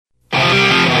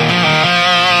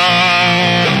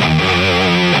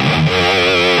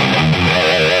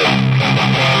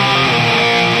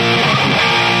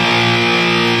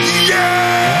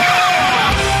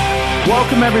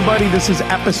everybody. This is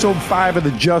episode 5 of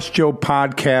the Just Joe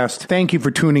podcast. Thank you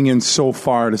for tuning in so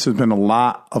far. This has been a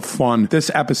lot of fun.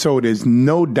 This episode is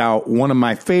no doubt one of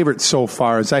my favorites so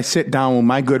far as I sit down with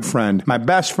my good friend, my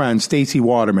best friend, Stacy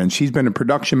Waterman. She's been a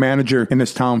production manager in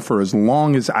this town for as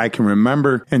long as I can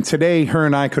remember. And today, her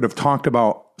and I could have talked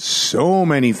about so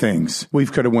many things. We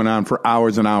could have went on for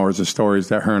hours and hours of stories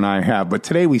that her and I have. But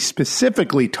today we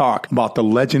specifically talk about the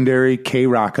legendary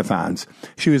K-Rockathons.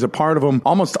 She was a part of them,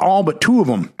 almost all but 2 of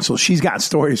them. So she's got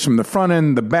stories from the front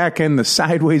end, the back end, the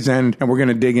sideways end, and we're going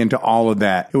to dig into all of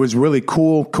that. It was really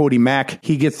cool. Cody Mack,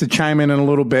 he gets to chime in a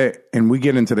little bit, and we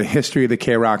get into the history of the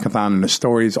K-Rockathon and the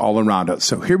stories all around us.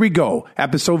 So here we go.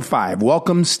 Episode 5.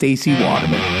 Welcome, Stacy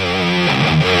Waterman.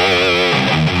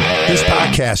 This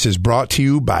podcast is brought to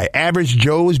you by Average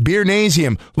Joe's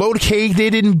Beernasium,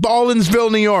 located in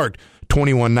Baldwinsville, New York.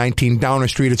 2119 Downer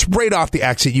Street. It's right off the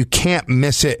exit. You can't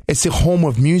miss it. It's the home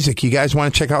of music. You guys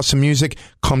want to check out some music?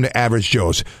 Come to Average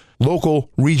Joe's. Local,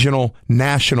 regional,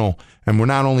 national. And we're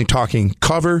not only talking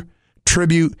cover,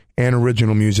 tribute, and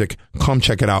original music. Come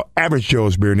check it out. Average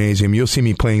Joe's Beernasium. You'll see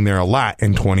me playing there a lot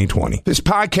in 2020. This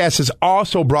podcast is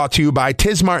also brought to you by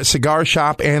Tismart Cigar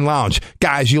Shop and Lounge.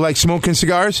 Guys, you like smoking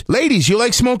cigars? Ladies, you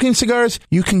like smoking cigars?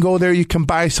 You can go there. You can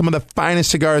buy some of the finest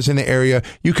cigars in the area.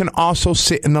 You can also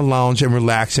sit in the lounge and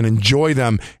relax and enjoy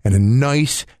them in a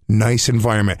nice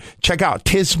environment. Check out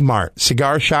Tismart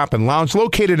Cigar Shop and Lounge,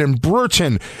 located in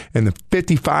Brewerton in the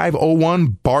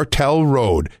 5501 Bartell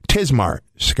Road. Tismart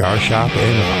Cigar Shop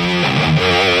and Lounge.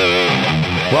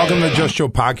 Welcome to the Just Joe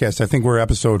podcast. I think we're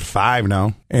episode 5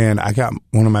 now, and I got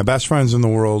one of my best friends in the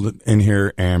world in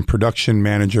here and production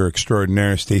manager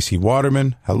extraordinaire, Stacy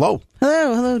Waterman. Hello.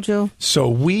 Hello, Joe. So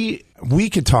we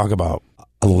could talk about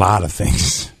a lot of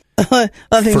things. A lot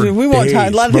of things we won't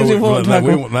talk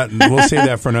about. We'll save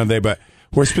that for another day, but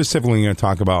we're specifically going to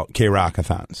talk about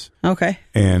K-Rockathons. Okay.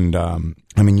 And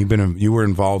I mean, you were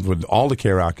involved with all the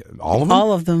K-Rock, all of them?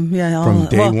 All of them, yeah. From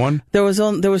day one? There was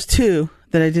 2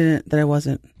 that I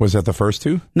wasn't. Was that the first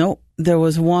 2? No, there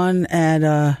was one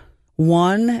at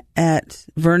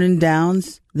Vernon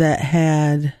Downs that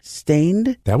had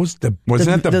Stained. That was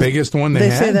wasn't that the biggest one they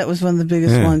had? They say that was one of the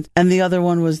biggest ones, and the other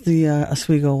one was the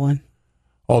Oswego one.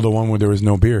 Oh, the one where there was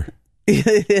no beer.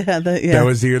 That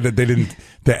was the year that they didn't.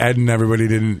 The Ed and everybody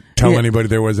didn't tell anybody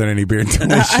there wasn't any beer until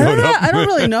they showed up. I don't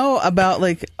really know about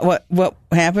like what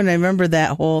happened. I remember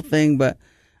that whole thing, but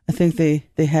I think they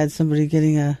had somebody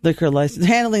getting a liquor license,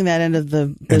 handling that end of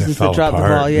the business that dropped the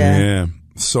ball. Yeah.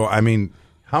 So I mean,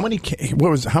 how many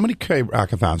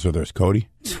K-Rockathons were there, Cody?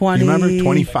 20. You remember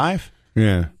 25?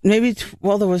 Yeah. Maybe.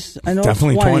 Well, there was. I know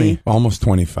definitely 20. Almost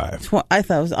 25. I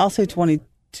thought it was. I'll say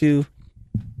 22.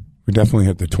 We definitely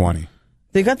hit the 20.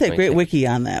 They got that great wiki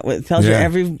on that. It tells you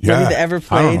everybody that ever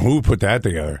played. I don't know who put that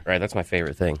together. Right, that's my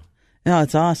favorite thing. No,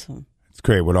 it's awesome. It's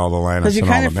great with all the lineups. Because you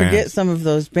kind of forget some of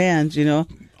those bands, you know.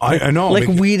 I know. Like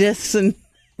Wheatus and...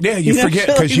 Yeah, you forget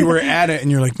because you were at it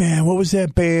and you're like, man, what was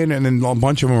that band? And then a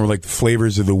bunch of them were like the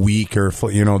flavors of the week or,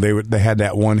 you know, they had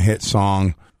that one hit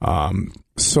song.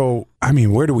 So, I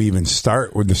mean, where do we even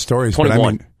start with the stories? 21. But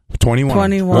I mean, 21.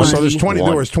 21. Well, so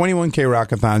there was 21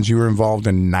 K-Rockathons. You were involved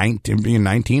in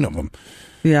 19 of them.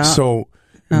 Yeah. So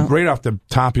right off the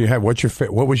top of your head,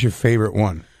 what was your favorite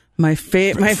one? My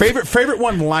favorite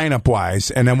one lineup wise,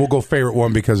 and then we'll go favorite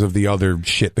one because of the other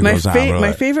shit that goes on.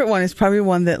 My favorite one is probably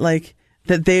one that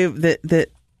that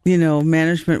you know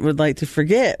management would like to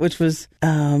forget, which was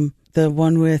the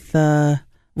one with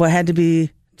what had to be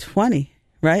 20,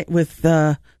 right? With is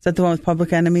that the one with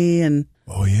Public Enemy and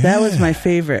that was my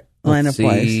favorite. Lineup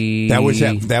wise,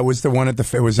 that was the one at the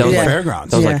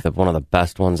fairgrounds. That was like one of the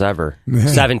best ones ever.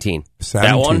 17.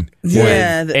 That one,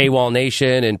 yeah. With AWOL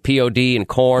Nation and POD and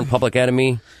Korn, Public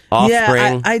Enemy, Offspring.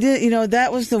 Yeah, I did. You know,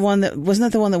 that was the one that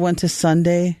wasn't that the one that went to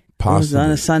Sunday. Possibly. It was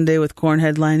on a Sunday with Korn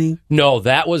headlining. No,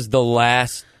 that was the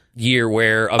last year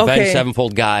where Avenged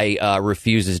Sevenfold guy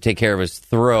refuses to take care of his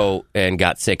throat and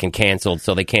got sick and canceled.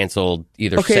 So they canceled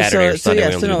either Saturday or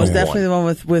Sunday. So it was definitely the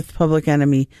one with Public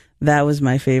Enemy. That was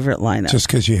my favorite lineup. Just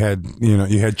because you had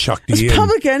Chuck D. It's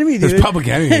Public Enemy, dude. It's Public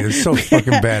Enemy. It's so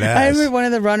fucking badass. I remember one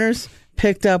of the runners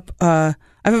picked up, I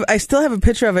still have a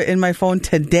picture of it in my phone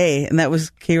today, and that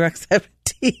was K-Rock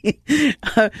 17.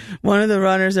 One of the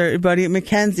runners, our buddy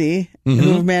Mackenzie,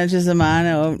 who manages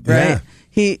Amano, right?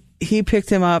 Yeah. He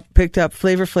picked up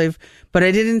Flavor Flav, but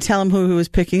I didn't tell him who he was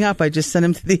picking up. I just sent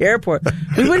him to the airport.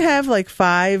 We would have like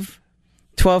 5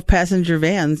 12-passenger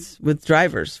vans with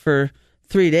drivers for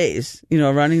 3 days, you know,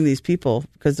 running these people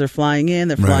because they're flying in,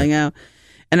 they're flying out.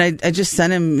 And I just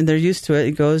sent him, and they're used to it.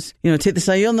 He goes, take the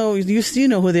sign. You'll know, you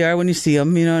know who they are when you see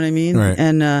them. You know what I mean? Right.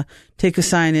 And take a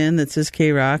sign in that says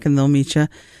K-Rock, and they'll meet you.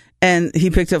 And he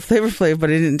picked up Flavor Flav, but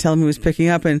I didn't tell him he was picking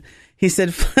up. And he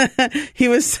said he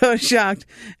was so shocked.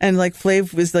 And like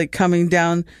Flav was like coming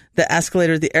down the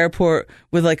escalator at the airport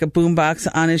with like a boombox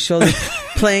on his shoulder,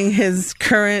 playing his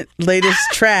current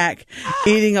latest track,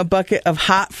 eating a bucket of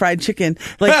hot fried chicken.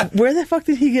 Like, where the fuck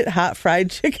did he get hot fried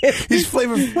chicken? He's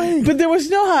Flavor Flav. But there was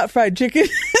no hot fried chicken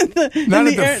not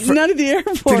at the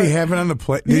airport. Did he have it on the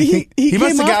plate? He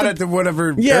must have got it to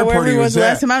whatever airport he was at.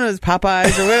 Last time I was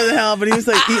Popeyes or whatever the hell, but he was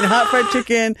like eating hot fried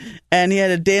chicken, and he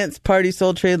had a dance party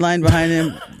Soul Trade line behind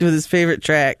him with his favorite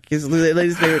track, his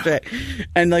latest favorite track.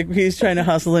 And like he was trying to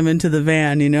hustle him into the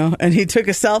van, and he took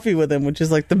a selfie with him, which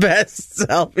is like the best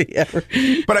selfie ever.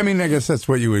 But I mean, I guess that's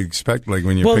what you would expect, like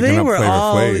when you're picking up Flavor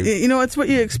Flav. It's what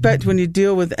you expect when you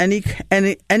deal with any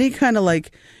kind of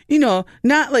like,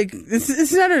 not like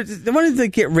it's not I wanted to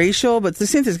get racial, but it's the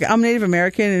same thing. I'm Native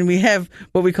American, and we have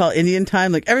what we call Indian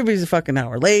time. Like everybody's a fucking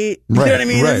hour late. You know what I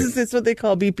mean? Right. It's what they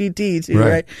call BPT too,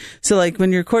 right? So like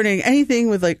when you're coordinating anything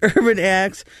with like urban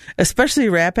acts, especially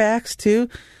rap acts too,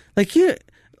 like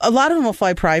a lot of them will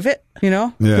fly private,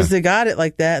 because they got it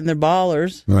like that and they're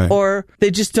ballers, or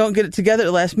they just don't get it together at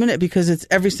the last minute because it's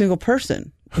every single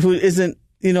person who isn't,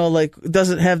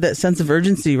 doesn't have that sense of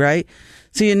urgency, right?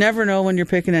 So you never know when you're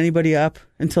picking anybody up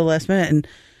until the last minute. And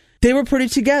they were pretty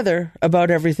together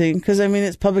about everything because, I mean,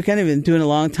 it's Public Enemy, been doing it a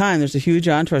long time. There's a huge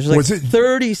entourage. There's like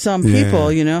 30-some people,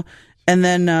 And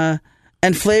then,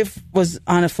 and Flav was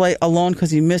on a flight alone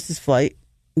because he missed his flight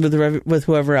with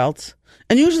whoever else.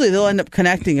 And usually they'll end up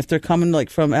connecting if they're coming like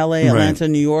from LA, Atlanta,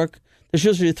 New York. There's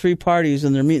usually 3 parties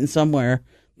and they're meeting somewhere.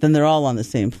 Then they're all on the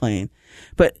same plane.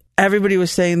 But everybody was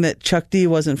saying that Chuck D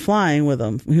wasn't flying with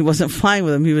them. He wasn't flying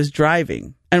with them. He was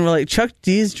driving. And we're like, Chuck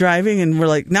D's driving? And we're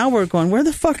like, now we're going, where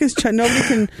the fuck is Chuck? Nobody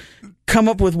can come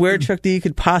up with where Chuck D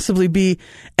could possibly be.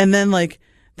 And then like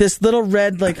this little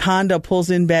red like Honda pulls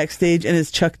in backstage and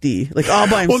it's Chuck D, like all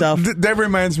by himself. Well, that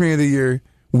reminds me of the year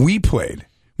we played.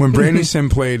 When Brandy Sim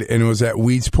played, and it was at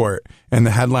Weedsport, and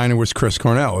the headliner was Chris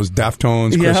Cornell. It was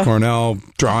Deftones, Chris Cornell,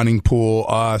 Drowning Pool,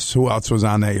 us. Who else was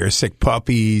on that year? Sick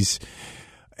Puppies.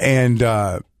 And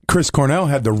Chris Cornell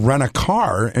had to rent a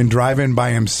car and drive in by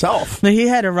himself. No, he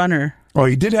had a runner. Oh,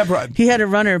 he did have He had a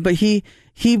runner, but he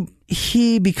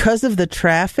because of the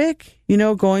traffic,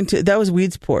 going to, that was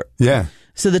Weedsport. Yeah.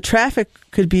 So the traffic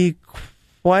could be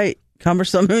quite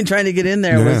cumbersome. I mean, trying to get in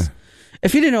there was...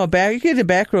 If you didn't know you could get a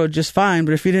back road just fine,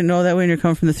 but if you didn't know that way and you're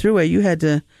coming from the thruway, you had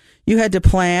to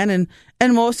plan,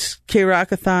 and most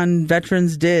K-Rockathon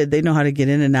veterans did. They know how to get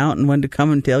in and out and when to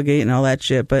come and tailgate and all that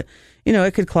shit, but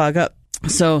it could clog up.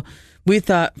 So we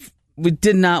thought we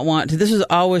did not want to. This was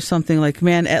always something like,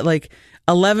 man, at like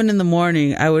 11 in the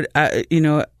morning, I'd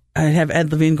have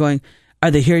Ed Levine going, "Are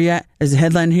they here yet? Is the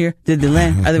headline here? Did they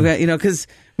land? Are they, because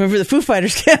remember the Foo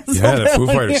Fighters canceled? Yeah, the Foo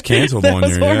Fighters canceled one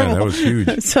year. Horrible. Yeah, that was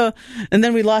huge. So, and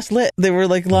then we lost lit. They were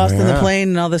like lost in the plane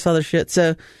and all this other shit.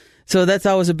 So that's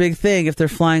always a big thing if they're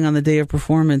flying on the day of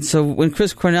performance. So when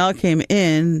Chris Cornell came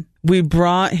in, we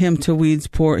brought him to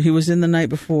Weedsport. He was in the night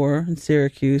before in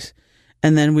Syracuse.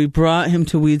 And then we brought him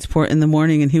to Weedsport in the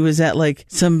morning, and he was at like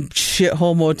some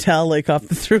shithole motel like off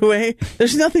the thruway.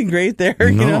 There's nothing great there,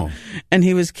 And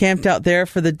he was camped out there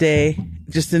for the day,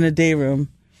 just in a day room.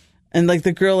 And like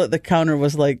the girl at the counter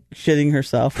was like shitting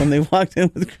herself when they walked in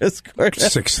with Chris Cornell.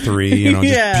 6'3",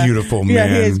 just beautiful man.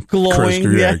 Yeah, he's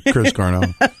glowing. Chris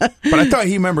Cornell. But I thought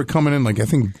he remember coming in, like I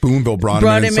think Boonville brought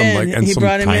him in. Like, some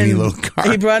tiny little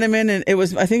car. He brought him in, and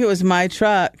I think it was my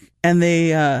truck. And they,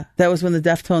 that was when the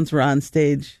Deftones were on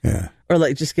stage. Yeah. Or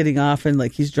like just getting off, and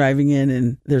like he's driving in,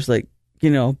 and there's like,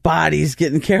 bodies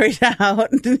getting carried out,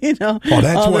 Oh,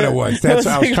 that's what it was. I was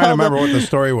trying to remember what the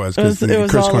story was. It was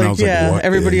Chris all Cornell's like,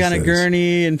 everybody on a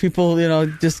gurney and people,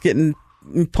 just getting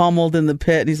pummeled in the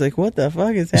pit. And he's like, what the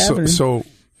fuck is happening?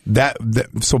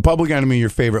 So Public Enemy, your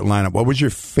favorite lineup. What was your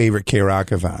favorite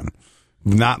K-Rockathon?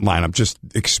 Not lineup, just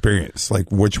experience.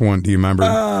 Like, which one do you remember? You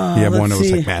have one that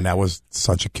was like, man, that was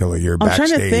such a killer year. I'm trying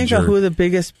to think of who the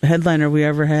biggest headliner we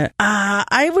ever had.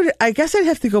 I guess I'd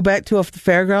have to go back to the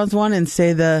Fairgrounds one and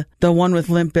say the one with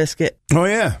Limp Bizkit. Oh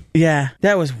yeah, yeah,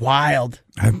 that was wild.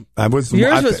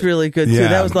 Yours was really good too.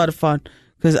 That was a lot of fun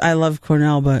because I love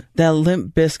Cornell, but that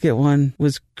Limp Bizkit one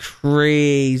was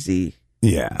crazy.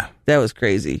 Yeah, that was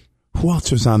crazy. Who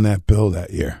else was on that bill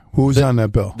that year? Who was on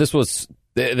that bill? This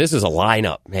is a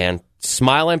lineup, man.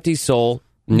 Smile Empty Soul,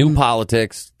 New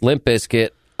Politics, Limp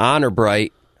Bizkit, Honor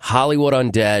Bright, Hollywood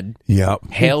Undead,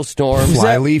 Hailstorm,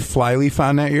 Flyleaf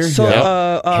on that year. So,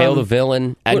 Hail the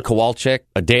Villain, Ed Kowalczyk,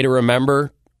 A Day to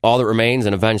Remember, All That Remains,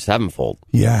 and Avenged Sevenfold.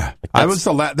 Yeah. That was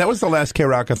the last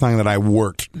K-Rock-a-thon that I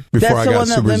worked before I got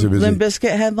super busy. Limp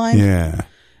Bizkit headline? Yeah.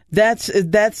 That's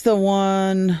the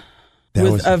one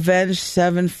with Avenged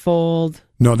Sevenfold.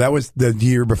 No, that was the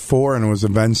year before, and it was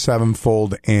Avenged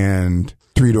Sevenfold and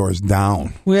Three Doors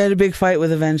Down. We had a big fight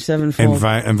with Avenged Sevenfold.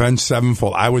 Avenged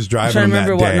Sevenfold. I was driving them that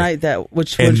day. I'm trying to remember what night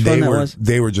which one that was.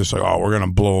 They were just like, oh, we're going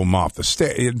to blow them off the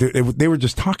stage. They were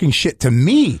just talking shit to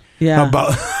me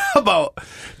about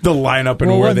the lineup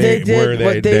and what they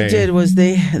did was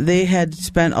they had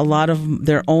spent a lot of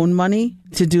their own money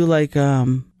to do like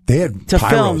they had to pyros.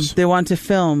 film. They wanted to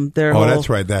film their whole that's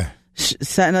right there.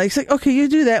 Set. It's like, okay, you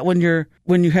do that when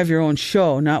you have your own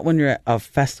show, not when you're at a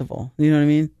festival. You know what I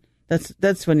mean? That's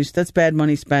bad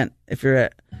money spent if you're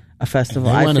at a festival.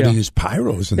 They wanted to use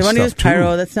pyros and they stuff, want to use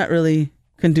pyro. too. That's not really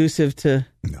conducive to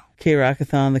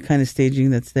K-Rock-a-thon, the kind of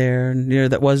staging that's there and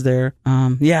that was there. So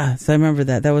I remember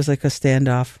that. That was like a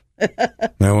standoff.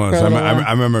 That was.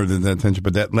 I remember that tension,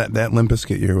 but that Limp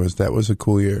Bizkit year was a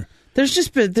cool year. There's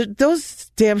just been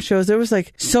those damn shows. There was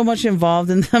like so much involved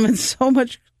in them and so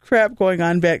much crap going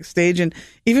on backstage, and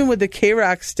even with the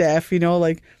K-Rock staff,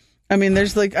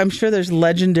 there's like, I'm sure there's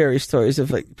legendary stories of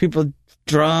like people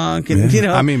drunk and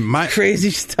crazy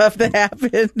stuff that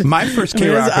happened. My first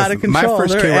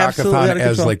K-Rock-a-thon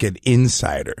as like an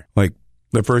insider, like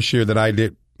the first year that I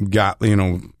got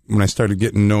when I started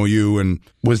getting to know you, and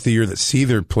was the year that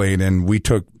Seether played, and me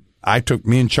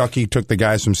and Chucky took the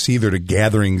guys from Seether to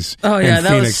gatherings in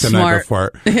Phoenix the night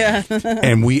before. Yeah.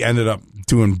 And we ended up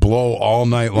doing blow all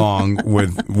night long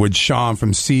with Sean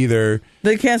from Seether.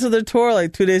 They canceled their tour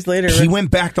like 2 days later. He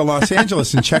went back to Los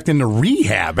Angeles and checked into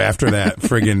rehab after that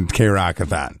friggin'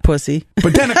 K-Rock-a-thon. Pussy.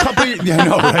 But then a couple of, I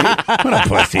know, right? What a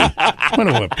pussy.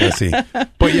 What a pussy.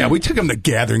 But yeah, we took him to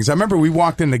gatherings. I remember we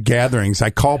walked into gatherings. I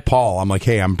called Paul. I'm like,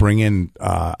 hey, I'm bringing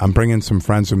some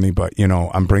friends with me, but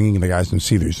I'm bringing the guys from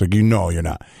Seether. He's like, you're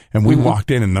not. And we walked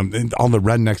in, and all the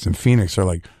rednecks in Phoenix are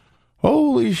like,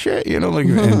 holy shit,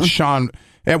 and Sean,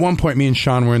 at one point, me and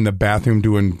Sean were in the bathroom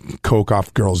doing coke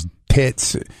off girls'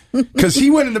 tits because he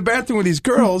went in the bathroom with these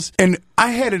girls, and I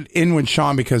had it in with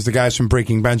Sean because the guys from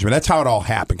Breaking Benjamin, that's how it all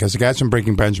happened, because the guys from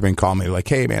Breaking Benjamin called me like,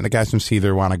 hey man, the guys from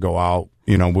Seether want to go out,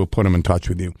 we'll put them in touch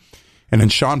with you. And then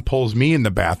Sean pulls me in the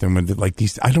bathroom with like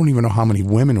these, I don't even know how many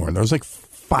women were. There was like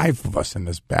 5 of us in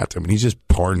this bathroom, and he's just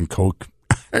pouring coke.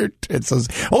 It's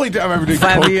only time I ever did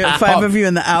five of you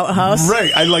in the outhouse,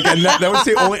 right? That was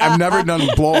the only. I've never done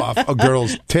a blow off a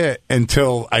girl's tit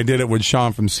until I did it with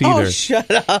Sean from Seether. Oh, shut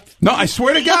up! No, I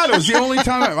swear to God, it was the only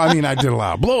time. I did a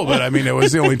lot of blow, but it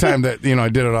was the only time that I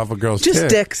did it off a girl's tit. Just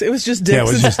dicks. It was just dicks. Yeah, it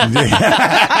was just.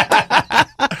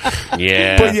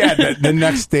 Yeah. But yeah, the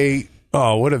next day,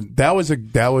 that was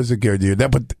a good year.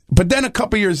 But then a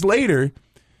couple years later,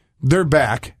 they're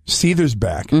back. Seether's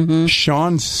back. Mm-hmm.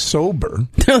 Sean's sober.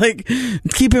 They're like,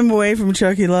 keep him away from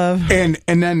Chucky Love. And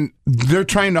then they're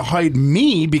trying to hide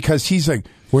me because he's like,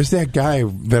 where's that guy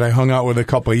that I hung out with a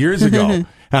couple of years ago? And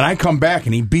I come back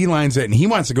and he beelines it and he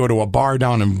wants to go to a bar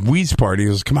down in Weedsport. He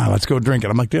goes, come on, let's go drink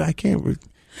it. I'm like, dude, I can't.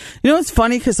 It's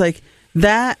funny because like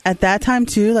that at that time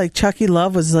too, like Chucky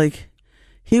Love was like,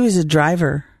 he was a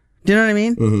driver. Do you know what I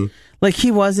mean? Mm-hmm. Like he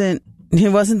wasn't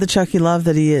the Chucky Love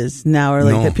that he is now, or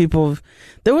like that people.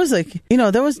 There was like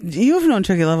you've known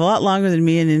Chucky Love a lot longer than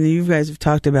me, and you guys have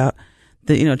talked about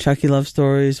the Chucky Love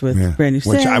stories with Brand New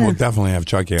Sin, which I will definitely have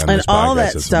Chucky on and this all podcast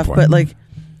that at stuff. some point. But like,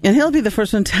 and he'll be the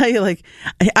first one to tell you like,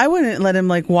 I wouldn't let him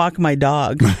like walk my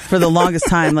dog for the longest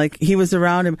time. Like he was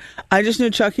around him. I just knew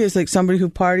Chucky as like somebody who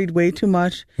partied way too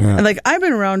much, and like I've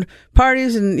been around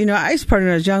parties, and I used to party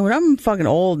when I was young, but I'm fucking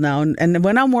old now, and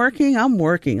when I'm working.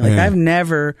 Like I've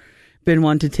never been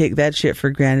one to take that shit for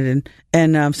granted,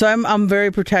 and so I'm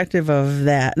very protective of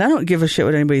that, and I don't give a shit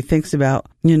what anybody thinks about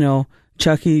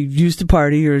Chucky used to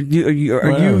party or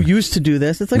you used to do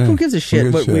this. It's like who gives a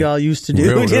shit what we all used to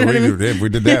do? If we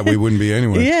did that, we wouldn't be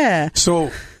anywhere. Yeah. So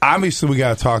obviously we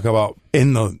got to talk about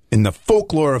in the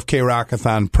folklore of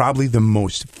K-Rock-a-thon, probably the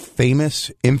most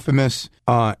infamous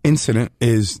incident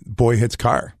is Boy Hits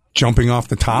Car jumping off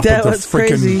the top of the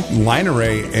freaking line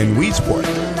array in Weedsport.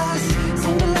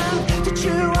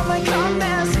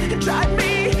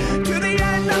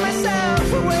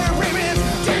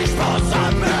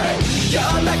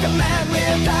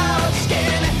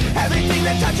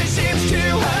 Seems to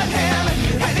hurt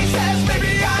him, and he says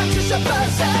maybe I'm just a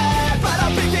person, but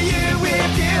I'll think that you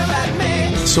if you let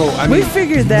me. So we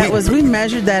figured we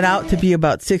measured that out to be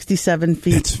about 67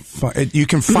 feet. You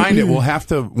can find it. We'll have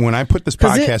to, when I put this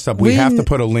podcast up, we have to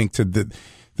put a link to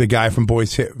the guy from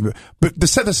Boys Hit. But to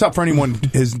set this up for anyone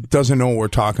who doesn't know what we're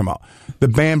talking about, the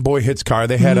band Boy Hits Car,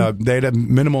 they had a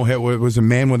minimal hit where it was A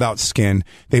Man Without Skin.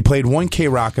 They played one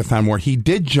K-Rockathon where he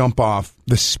did jump off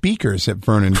the speakers at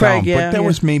Vernon Down, but that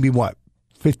was maybe,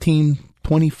 15,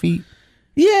 20 feet?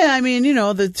 Yeah, I mean,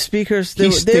 the speakers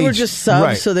they were just subs,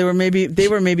 right. So they were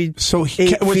maybe so 8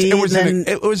 feet.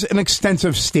 It was an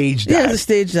extensive stage dive. Yeah, it was a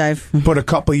stage dive. But a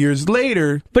couple years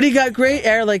later, but he got great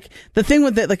air. Like the thing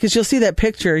with it, like, because you'll see that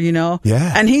picture, yeah,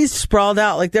 and he's sprawled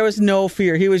out. Like there was no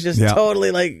fear. He was just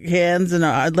totally like hands and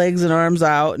legs and arms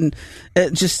out, and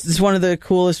it's one of the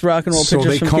coolest rock and roll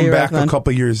pictures. So they come back a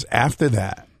couple years after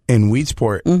that in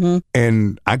Weedsport,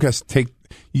 and I guess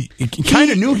You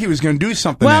kind of knew he was going to do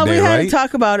something that day, right? Well, we had to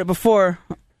talk about it before.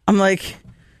 I'm like,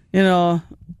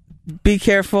 be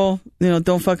careful.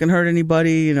 Don't fucking hurt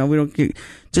anybody. We don't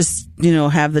just,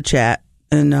 have the chat.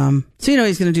 And so,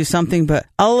 he's going to do something. But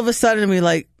all of a sudden,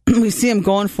 we see him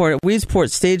going for it.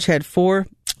 Weedsport stage had 4,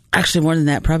 actually more than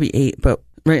that, probably 8. But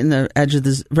right in the edge of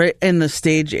right in the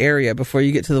stage area before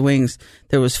you get to the wings,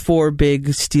 there was 4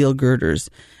 big steel girders.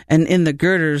 And in the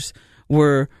girders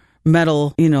were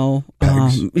metal,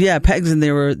 pegs. Pegs, and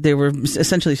they were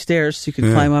essentially stairs so you could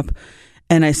climb up.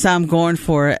 And I saw him going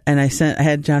for it, and I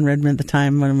had John Redmond at the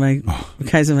time, one of my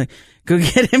guys. I'm like, go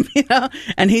get him,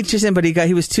 And he just in, but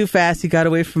he was too fast. He got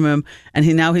away from him,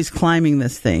 and now he's climbing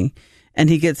this thing, and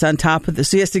he gets on top of this.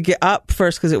 So he has to get up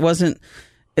first because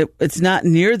it's not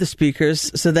near the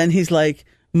speakers. So then he's like,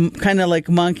 kind of like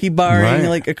monkey barring,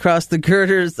 like across the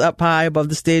girders up high above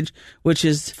the stage, which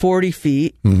is 40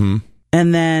 feet. Mm-hmm.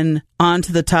 And then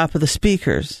onto the top of the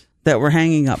speakers that were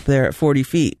hanging up there at 40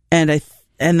 feet.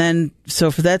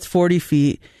 So for that's 40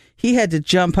 feet, he had to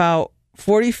jump out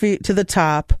 40 feet to the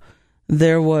top.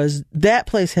 That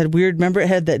place had weird, remember it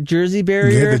had that Jersey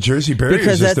barrier? Yeah, the Jersey barrier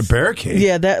is just a barricade.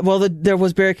 Yeah, there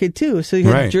was barricade too. So you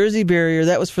had the Jersey barrier,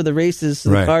 that was for the races,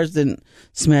 so the cars didn't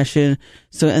smash in.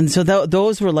 So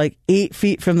those were like 8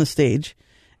 feet from the stage.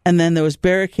 And then there was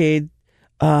barricade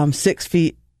 6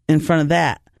 feet in front of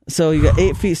that. So you got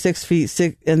 8 feet, 6 feet,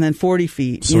 6, and then 40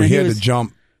 feet. So he had to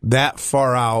jump that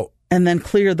far out. And then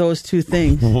clear those 2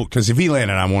 things. Because if he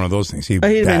landed on one of those things, he'd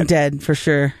have been dead for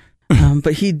sure.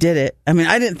 But he did it. I mean,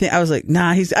 I was like,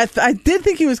 nah, I did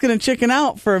think he was going to chicken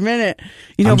out for a minute.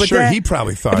 I'm sure he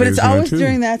probably thought he was going to. But it's always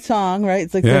during that song, right?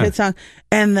 It's like the hit song.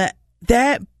 And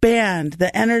that band,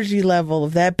 the energy level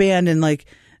of that band and like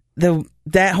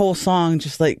that whole song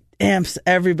just like amps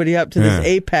everybody up to this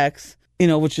apex.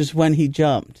 Which is when he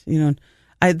jumped.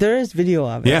 There is video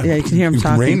of it. Yeah, you can hear him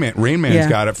talking. Rain Man's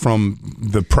got it from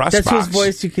the press box. That's his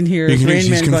voice you can hear. He's Rain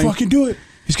Man going to fucking do it.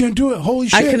 He's going to do it. Holy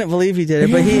shit. I couldn't believe he did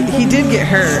it, but he did get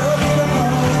hurt.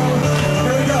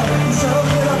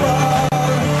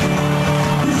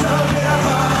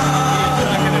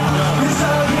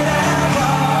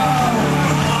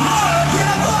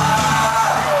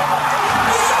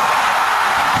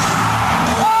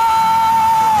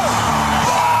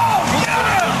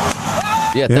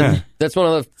 Yeah, that's one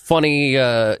of the funny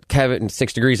Kevin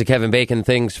 6 Degrees of Kevin Bacon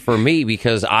things for me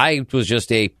because I was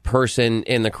just a person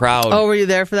in the crowd. Oh, were you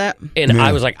there for that? And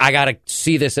I was like, I got to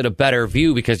see this at a better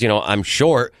view because, I'm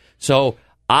short. So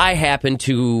I happened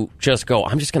to just go,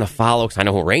 I'm just going to follow because I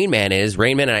know who Rain Man is.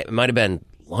 Rain Man, and it might have been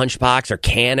Lunchbox or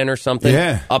Cannon or something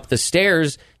up the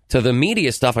stairs to the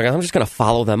media stuff. I'm just going to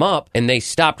follow them up. And they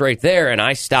stopped right there, and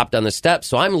I stopped on the steps.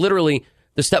 So I'm literally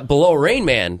the step below Rain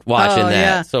Man watching that.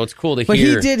 Yeah. So it's cool to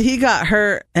hear. But he got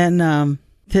hurt, and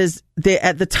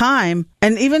at the time,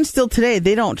 and even still today,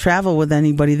 they don't travel with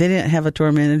anybody. They didn't have a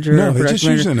tour manager. No, they're just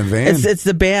using a van. It's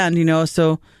the band,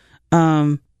 so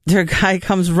their guy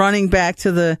comes running back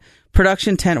to the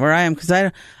production tent where I am, because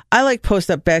I like post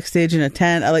up backstage in a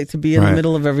tent. I like to be in the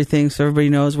middle of everything so everybody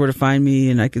knows where to find me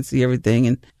and I can see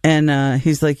everything. And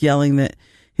he's like yelling that,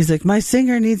 he's like, my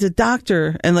singer needs a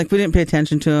doctor. And like, we didn't pay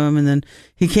attention to him. And then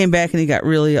he came back and he got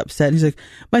really upset. He's like,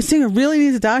 my singer really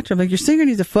needs a doctor. I'm like, your singer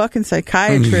needs a fucking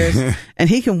psychiatrist and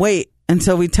he can wait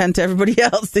until we tend to everybody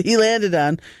else that he landed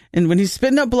on. And when he's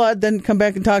spitting up blood, then come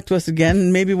back and talk to us again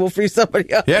and maybe we'll free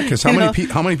somebody else. Yeah, because how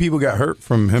many people got hurt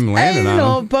from him landing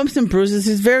on him? Bumps and bruises.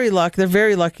 He's very lucky. They're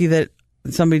very lucky that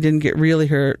somebody didn't get really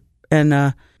hurt. And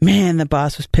man, the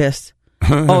boss was pissed.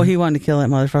 Oh, he wanted to kill that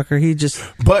motherfucker. He just,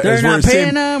 they're not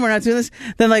paying him. We're not doing this.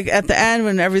 Then like at the end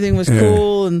when everything was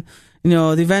cool and,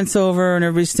 the event's over and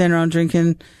everybody's standing around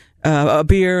drinking a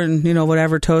beer and,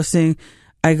 whatever, toasting.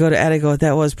 I go to Ed, I go,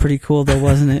 that was pretty cool though,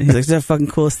 wasn't it? He's like, that's the fucking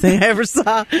coolest thing I ever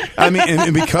saw. I mean,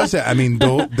 and because,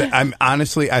 I'm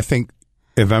honestly, I think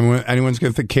if anyone's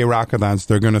going to think K-Rockathons,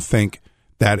 they're going to think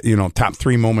that, top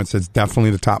 3 moments. It's definitely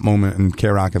the top moment in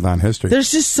K-Rockathon history.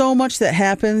 There's just so much that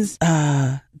happens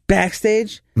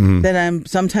backstage that I'm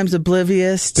sometimes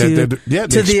oblivious to, the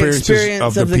the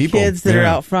experience of the people. kids that are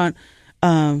out front.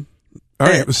 All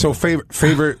right, so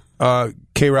favorite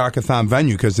K-Rockathon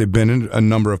venue, because they've been in a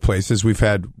number of places. We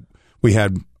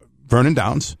had Vernon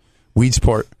Downs,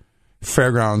 Weedsport,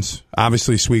 Fairgrounds,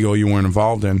 obviously Oswego you weren't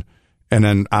involved in, and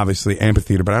then obviously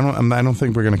Amphitheater. But I don't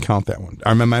think we're going to count that one.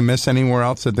 Am I miss anywhere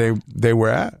else that they were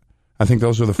at? I think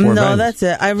those were the 4 venues. No, that's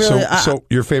it. So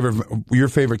your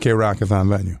favorite K-Rockathon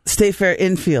venue? State Fair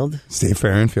Infield. State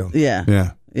Fair Infield.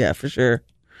 Yeah, for sure.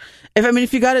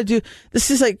 If you got to do, this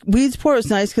is like, Weedsport is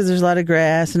nice because there's a lot of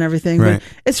grass and everything, right.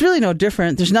 But it's really no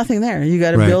different. There's nothing there. You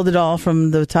got to build it all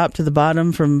from the top to the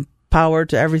bottom, from power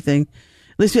to everything.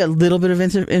 At least we had a little bit of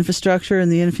infrastructure in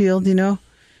the infield,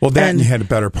 Well, and you had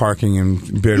better parking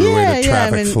and better way to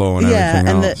traffic flow and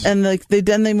everything else.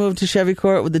 Then they moved to Chevy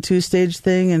Court with the 2-stage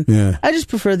thing, and I just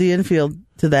prefer the infield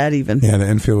to that even. Yeah, the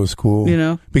infield was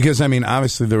cool. Because,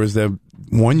 obviously there was the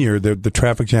one year, the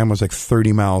traffic jam was like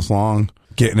 30 miles long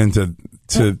getting into...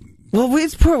 Well,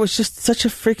 Weedsport was just such a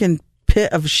freaking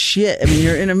pit of shit.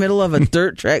 You're in the middle of a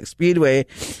dirt track speedway.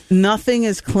 Nothing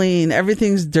is clean.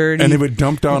 Everything's dirty. And they would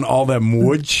dump down all that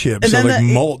wood chips or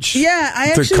mulch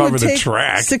to cover the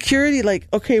track. Security,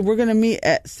 okay, we're going to meet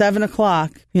at 7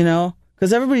 o'clock,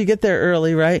 because everybody get there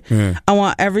early, right? Yeah. I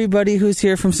want everybody who's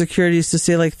here from securities to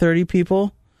say 30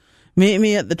 people. Meet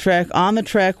me at the track, on the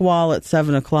track wall at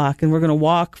 7 o'clock, and we're going to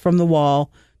walk from the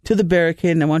wall to the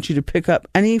barricade, and I want you to pick up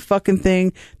any fucking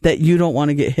thing that you don't want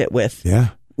to get hit with. Yeah.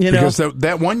 Because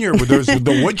that one year where there was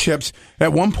the wood chips,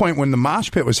 at one point when the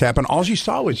mosh pit was happening, all you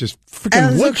saw was just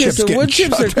freaking wood chips. So wood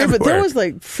chips are good, but there was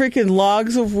freaking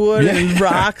logs of wood and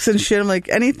rocks and shit. I'm like,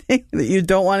 anything that you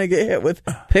don't want to get hit with,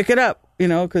 pick it up,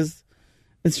 because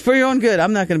it's for your own good.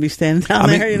 I'm not going to be standing down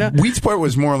there, Weedsport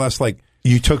was more or less like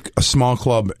you took a small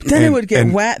club. Then it would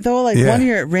get wet, though. One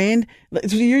year it rained.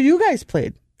 You guys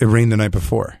played. It rained the night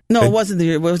before. No, it wasn't the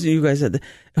year. It wasn't you guys said.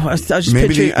 I was just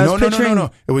maybe picturing.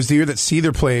 No. It was the year that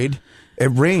Seether played. It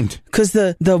rained because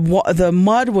the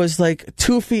mud was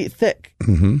 2 feet thick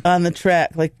on the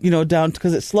track, down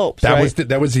because it slopes.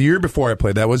 That was the year before I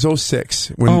played. That was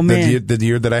 2006. When the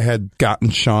year that I had gotten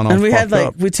Sean all and we fucked had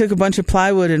up. We took a bunch of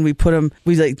plywood and we put them.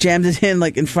 We jammed it in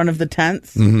in front of the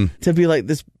tents to be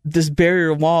this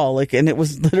barrier wall, and it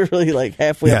was literally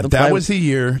halfway up the plywood. That was the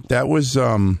year. That was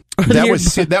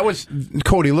that was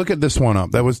Cody. Look at this one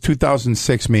up. That was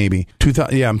 2006, maybe.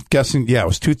 2000. Yeah, I'm guessing. Yeah, it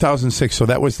was 2006. So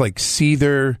that was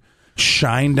Seether,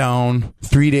 Shinedown,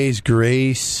 3 Days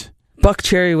Grace. Buck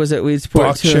Cherry was at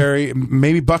Weedsport too.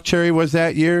 Maybe Buck Cherry was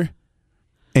that year,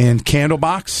 and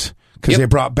Candlebox. Because they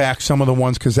brought back some of the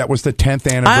ones because that was the 10th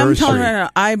anniversary.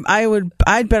 I'm telling you,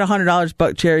 I'd bet $100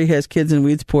 Buck Cherry has kids in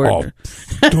Weedsport.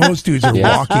 Oh, those dudes are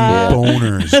walking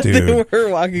boners, dude. They were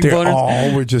walking boners.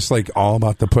 They were just all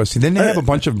about the pussy. Then they have a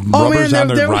bunch of rubbers on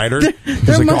their rider. It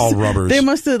was all rubbers.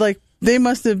 They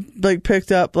must have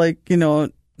picked up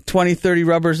 20, 30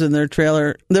 rubbers in their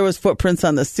trailer. There was footprints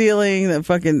on the ceiling.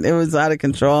 It was out of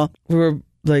control. We were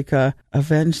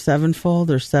Avenged Sevenfold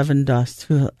or Seven Dust.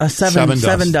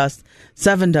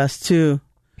 Seven Dust too.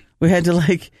 We had to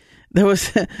there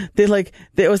was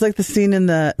it was the scene in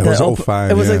the it was 05.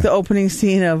 It was the opening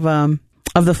scene of the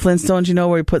Flintstones,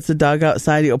 where he puts the dog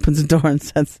outside, he opens the door and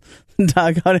sets the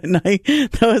dog out at night.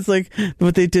 That was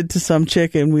what they did to some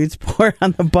chick in Weedsport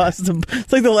on the bus.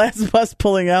 It's the last bus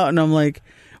pulling out, and I'm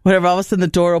whatever, all of a sudden the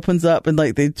door opens up and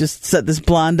they just set this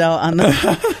blonde out on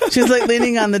the she's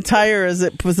leaning on the tire as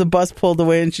the bus pulled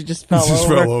away, and she just fell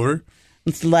over.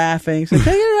 It's laughing. She's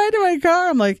can I get a ride to my car?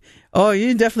 I'm oh,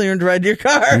 you definitely earned a ride to your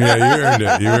car.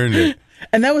 Yeah, you earned it.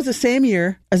 And that was the same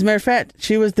year. As a matter of fact,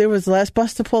 there was the last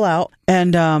bus to pull out,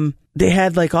 and they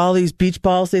had all these beach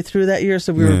balls they threw that year.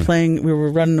 So we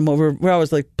were running them over. We're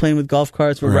always playing with golf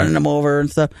carts. We're running them over and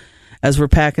stuff as we're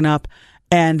packing up.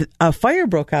 And a fire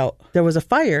broke out. There was a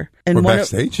fire. And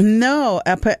backstage? No,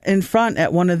 in front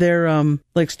at one of their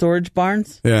storage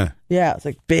barns. Yeah. Yeah, it's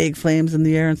big flames in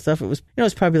the air and stuff. It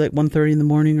was probably 1:30 in the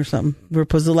morning or something.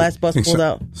 Because the last bus pulled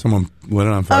out. Someone lit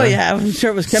it on fire? Oh, yeah, I'm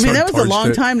sure it was. That was a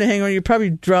long time to hang on. You're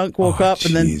probably drunk, woke up,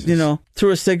 and then,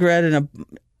 threw a cigarette in a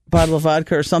bottle of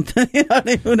vodka or something.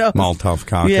 Who knows? Molotov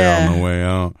cocktail on the way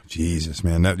out. Jesus,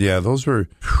 man. Those were...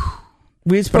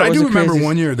 Weedsport but I do remember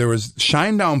one year there was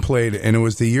Shinedown played, and it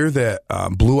was the year that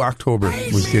Blue October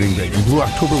was getting big. And Blue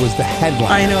October was the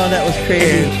headline. I know, that was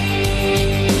crazy.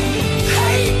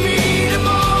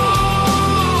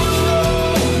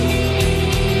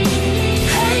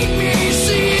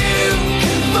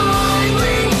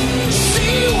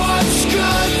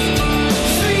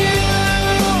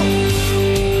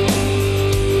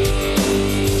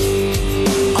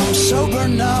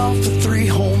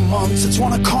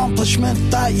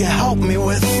 that you helped me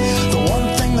with. The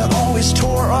one thing that always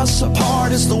tore us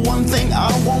apart is the one thing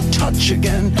I won't touch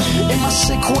again. In my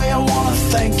sick way, I want to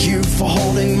thank you for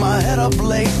holding my head up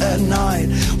late at night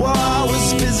while I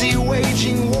was busy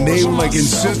waging wars. They on like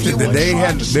myself. insisted You that were they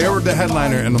trying to were stop the me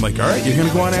headliner, and I'm like, all right, you're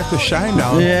gonna go on after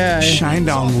Shinedown. Yeah.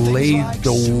 Shinedown laid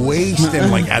the waste,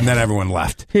 and and then everyone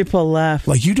left. People left.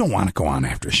 Like, you don't want to go on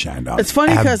after Shinedown. It's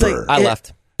funny because like I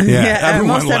left. everyone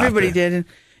most left everybody it. did, and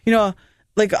you know,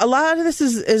 like a lot of this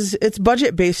is it's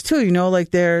budget based too. You know,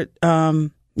 like they're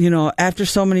you know, after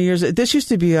so many years, this used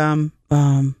to be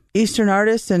Eastern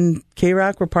Artists and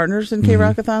K-Rock were partners in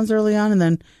K-Rockathons early on, and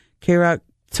then K-Rock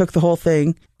took the whole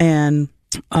thing, and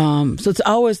so it's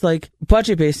always like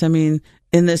budget based. I mean,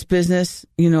 in this business,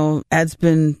 you know, Ed's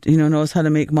been, you know, knows how to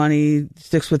make money,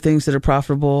 sticks with things that are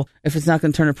profitable. If it's not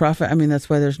going to turn a profit, I mean, that's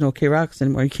why there's no K-Rocks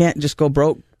anymore. You can't just go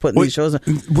broke putting these shows on.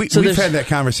 We've had that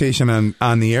conversation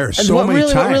on the air so what many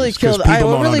really, times. What really killed, people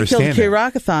don't what really killed understand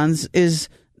it. K-Rockathons is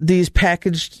these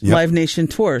packaged Yep. Live Nation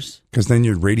tours. Because then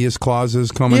your radius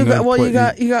clauses come in. You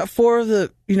got four of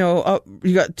the, you know,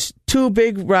 you got two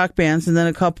big rock bands and then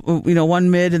a couple, you know, one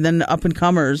mid and then up and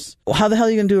comers. How the hell are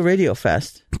you going to do a radio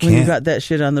fest when you Can't. got that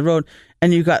shit on the road?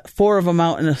 And you got four of them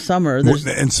out in the summer.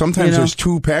 And sometimes you know, there's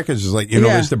two packages. Like, you know,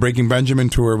 there's the Breaking Benjamin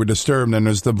tour with Disturbed, and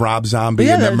there's the Rob Zombie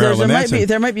and then Marilyn Manson.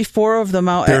 There might be four of them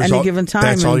out at any given time.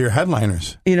 That's all your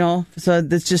headliners. You know, so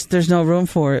it's just, there's no room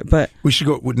for it. But We should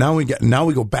go, now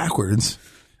we go backwards.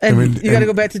 and I mean, you got to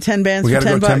go back to 10 bands We for got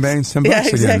to $10. go 10 bands, $10 Yeah, again,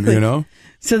 exactly. you know?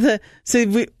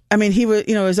 He was,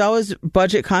 you know, is always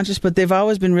budget conscious, but they've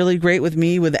always been really great with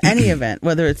me with any event,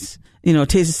 whether it's, you know,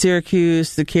 Taste of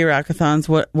Syracuse, the K-Rockathons,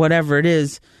 whatever it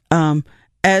is.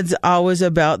 Ed's always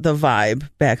about the vibe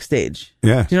backstage.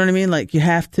 Yeah. Do you know what I mean? Like, you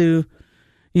have to,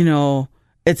 you know,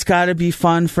 it's got to be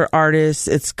fun for artists.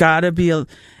 It's got to be a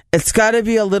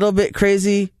little bit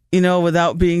crazy, you know,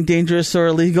 without being dangerous or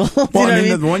illegal. Do you know what I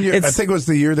mean? The one year, I think it was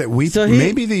the year that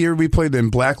maybe the year we played in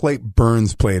Blacklight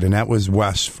Burns played, and that was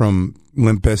Wes from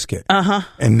Limp Bizkit. Uh-huh.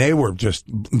 And they were just,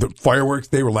 the fireworks,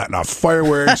 they were letting off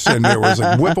fireworks, and there was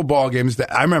like Whipple ball games.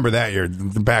 I remember that year,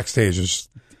 the backstage was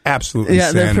absolutely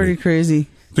Yeah, they're insanity. pretty crazy.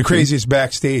 The craziest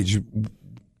backstage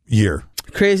year.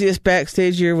 Craziest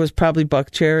backstage year was probably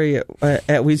Buck Cherry at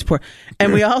Weedsport.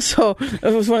 And we also,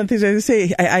 it was one of the things I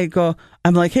say,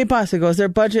 I'm like, hey boss, I go, is there a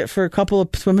budget for a couple of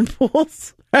swimming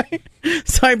pools? Right?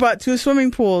 So I bought 2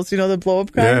 swimming pools, you know, the blow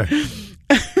up kind. Yeah.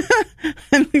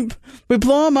 And we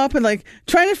blow them up and like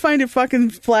trying to find a fucking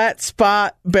flat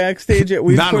spot backstage at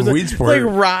Weedsport. Not in Weedsport.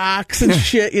 Like rocks and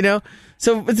shit, you know.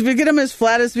 So we get them as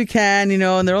flat as we can, you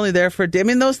know, and they're only there for a day. I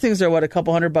mean, those things are what, a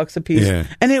couple $100 a piece. Yeah.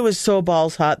 And it was so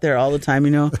balls hot there all the time,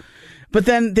 you know. But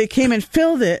then they came and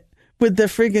filled it with the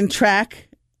friggin' track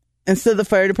instead of the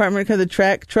fire department, because the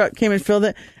track truck came and filled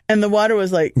it, and the water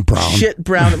was like shit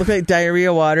brown. It looked like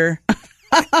diarrhea water.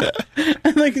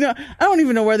 And like, you know, I don't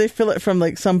even know where they fill it from,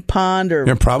 like some pond or.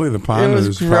 Yeah, probably the pond. It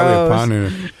was There's probably a gross. pond in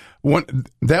it.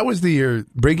 That was the year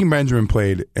Breaking Benjamin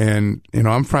played, and you know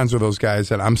I'm friends with those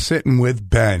guys. And I'm sitting with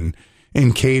Ben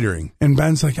in catering, and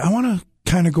Ben's like, "I want to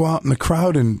kind of go out in the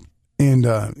crowd and you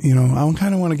know, I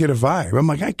kind of want to get a vibe." I'm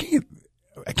like, "I can't.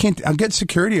 I'll get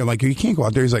security." I'm like, "You can't go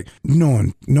out there." He's like, "No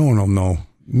one will know.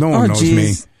 No one knows me."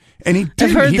 geez. And he I've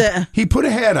did. heard that. He put a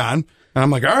hat on. And I'm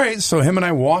like, all right. So him and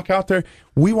I walk out there.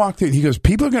 We walk through. He goes,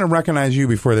 people are going to recognize you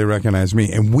before they recognize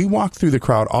me. And we walk through the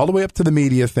crowd all the way up to the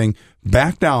media thing,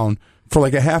 back down for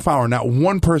like a half hour. Not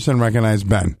one person recognized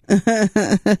Ben.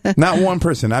 Not one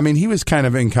person. I mean, he was kind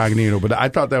of incognito, but I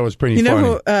thought that was pretty You funny.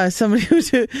 know who, somebody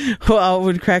who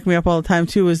would crack me up all the time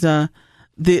too was the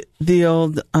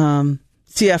old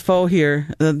CFO here,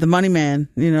 the money man.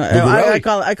 You know, I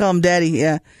call him Daddy.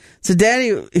 Yeah. So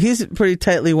Daddy, he's pretty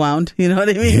tightly wound. You know what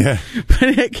I mean? Yeah.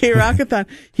 But at K-Rockathon,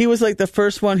 he was like the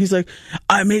first one. He's like,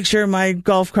 I make sure my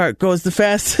golf cart goes the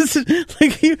fastest.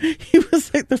 Like he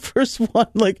was like the first one,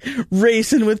 like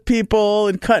racing with people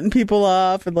and cutting people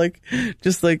off and like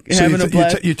just like So having a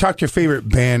blast. you talked your favorite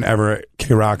band ever at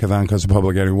K-Rockathon because of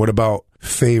Public Enemy. What about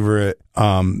favorite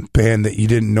band that you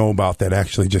didn't know about that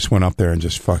actually just went up there and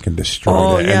just fucking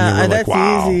destroyed it? Yeah, and you were that's like,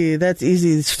 wow. easy. That's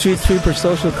easy. Street Sweeper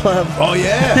Social Club. Oh,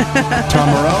 yeah. Tom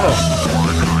Morello.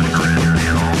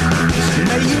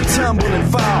 May you tumble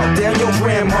and fall down your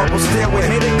grand marble stairway.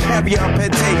 Hey, the caviar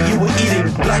pate you were eating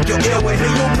like your airway.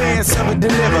 Hey, your man seven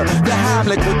deliver the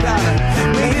Heimlich without her.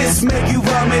 May this make you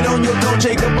vomit on your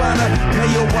Dolce Gabbana. May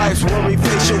your wife's worry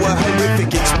face show a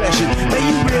horrific expression. May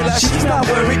you realize she's not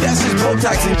worried, that's his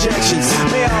Botox injections.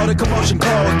 May all the commotion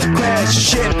cause to crash,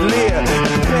 shit, leer, and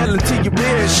prepare selling to your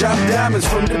beer shop diamonds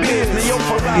from the biz. Leo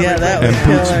Ferrari. Yeah, that was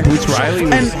And killer. Boots Riley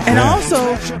was, And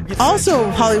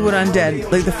also Hollywood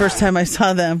Undead. Like the first time I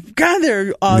saw them, God,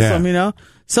 they're awesome. Yeah. You know,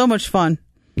 so much fun.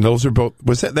 those are both.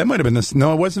 Was that might have been this?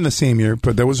 No, it wasn't the same year,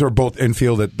 but those were both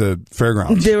infield at the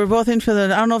fairgrounds. They were both in for the.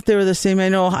 I don't know if they were the same. I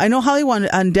know Hollywood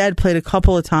Undead played a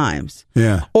couple of times.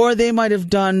 Yeah. Or they might have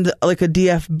done like a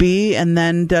DFB and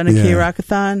then done a Yeah.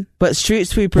 K-Rockathon. But Street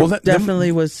Sweeper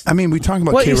definitely was. I mean, we talking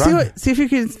about What you K-Rock. see if you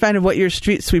can find out what your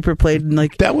Street Sweeper played and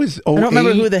like. That was I don't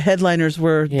remember 08. who the headliners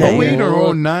were. Yeah, that year. 08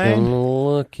 or 09? I'm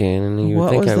looking, and you What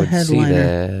think was I the would see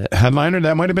headliner? that. Headliner,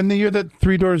 that might have been the year that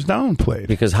Three Doors Down played.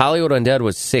 Because Hollywood Undead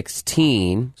was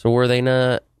 16, so were they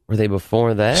not? Were they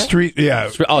before that? Street, yeah.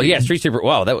 Oh yeah, Street Sweeper.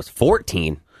 Wow, that was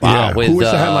 14. Wow, Yeah. with, Who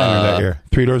was the headliner that year?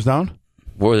 Three Doors Down?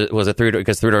 Was it Three Doors?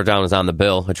 Because Three Doors Down was on the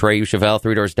bill. Atreyu Chevelle,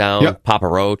 Three Doors Down, Yep. Papa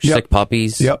Roach, Yep. Sick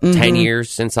Puppies. Yep. 10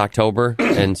 years since October,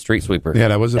 and Street Sweeper. Yeah,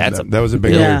 that was a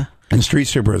big Yeah. year. And Street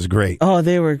Sweeper was great. Oh,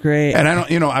 they were great. And I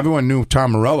don't, everyone knew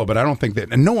Tom Morello, but I don't think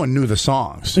that, and no one knew the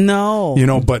songs. No.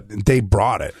 But they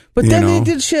brought it. But then they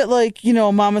did shit like,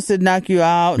 Mama Said Knock You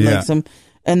Out and Yeah. like some,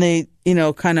 and they,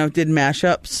 kind of did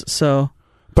mashups. So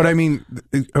But I mean,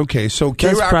 okay, so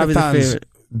that's probably the K-Rockathon's favorite.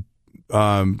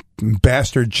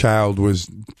 bastard child was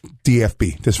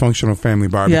DFB, Dysfunctional Family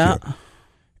Barbecue. Yeah.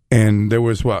 And there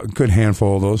was, a good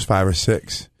handful of those, 5 or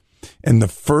 6. And the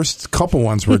first couple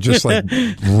ones were just like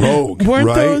rogue, Weren't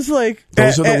right? those like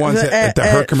Those are the ones at the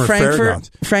Herkimer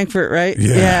Fairgrounds. Frankfurt, right?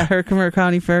 Yeah. Herkimer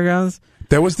County Fairgrounds.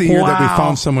 That was the year that we Wow.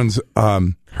 found someone's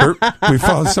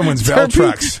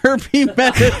Valtrex. Herpes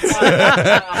Medicine.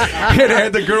 It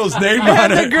had the girl's name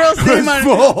on it. The girl's It name was on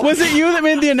full. it. Was it you that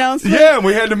made the announcement? Yeah,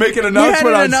 we had to make an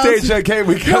announcement on stage. Like, hey,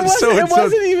 we got It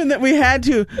wasn't even that we had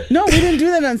to. No, we didn't do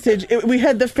that on stage. We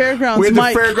had the fairgrounds We had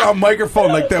mic. the fairground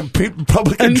microphone, like the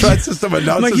public address system I'm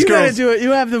announces like, you gotta girls. do it.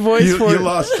 You have the voice You for it.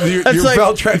 lost. Your It's like-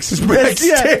 Valtrex is backstage.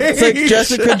 It's like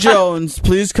Jessica Jones.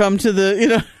 Please come to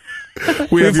the.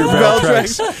 We have your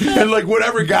Valtrex. Valtrex. And like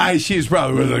whatever guy, she's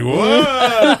probably like,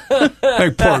 whoa.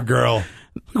 Like, poor girl.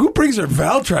 Who brings her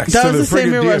Valtrex That to was the the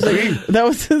same year. friggin' Where I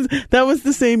was DFB? like, that was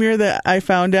the same year that I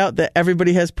found out that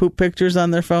everybody has poop pictures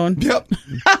on their phone. Yep.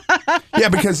 Yeah,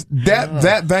 because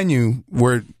that venue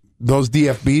where those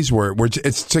DFBs were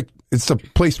it's the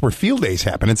place where field days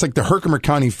happen. It's like the Herkimer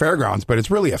County Fairgrounds, but it's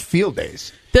really a field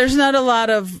days. There's not a lot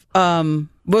of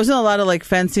wasn't a lot of like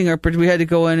fencing or we had to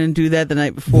go in and do that the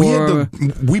night before.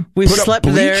 We We put up slept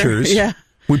there. bleachers. Yeah.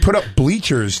 We put up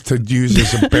bleachers to use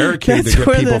as a barricade to get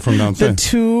where people from the downstairs.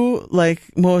 two like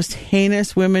most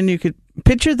heinous women you could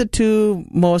picture, the two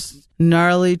most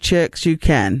gnarly chicks you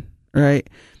can, right?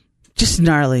 Just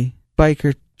gnarly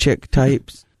biker chick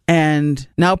types. And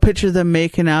now picture them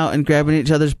making out and grabbing each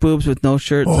other's boobs with no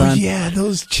shirts Oh on. yeah,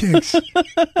 those chicks.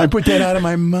 I put that out of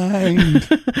my mind.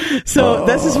 So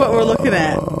this is what we're looking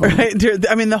at, right?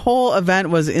 I mean, the whole event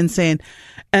was insane.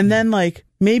 And then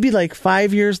maybe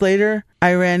 5 years later,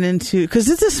 I ran into, because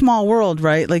it's a small world,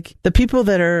 right? Like the people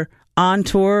that are on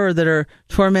tour or that are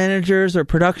tour managers or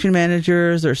production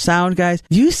managers or sound guys,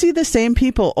 you see the same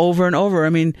people over and over. I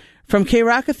mean, from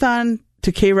K-Rockathon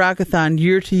to K-Rockathon,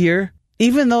 year to year,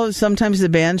 even though sometimes the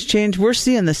bands change, we're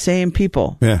seeing the same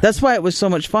people. Yeah. That's why it was so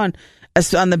much fun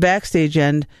as on the backstage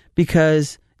end,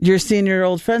 because you're seeing your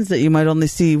old friends that you might only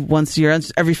see once a year,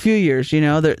 every few years.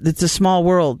 It's a small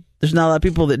world. There's not a lot of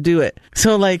people that do it.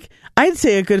 So I'd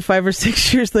say a good 5 or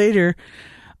 6 years later,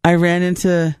 I ran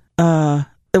into, there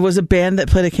was a band that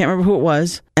played, I can't remember who it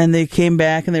was, and they came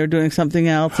back and they were doing something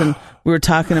else, and we were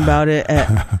talking about it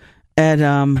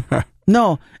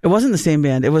no, it wasn't the same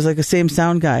band. It was like a same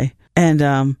sound guy.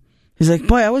 And he's like,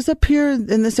 boy, I was up here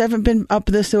in this, I haven't been up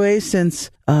this way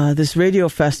since this radio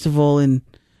festival in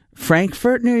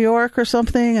Frankfurt, New York or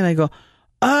something. And I go,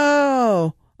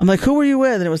 oh, I'm like, who were you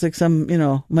with? And it was like some,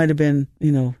 might have been,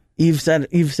 Eve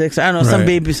Six. I don't know,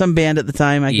 Right. some band at the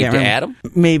time. I Eve can't to remember. Adam?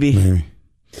 Maybe.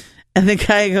 And the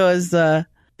guy goes,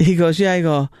 he goes, yeah. I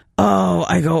go, oh,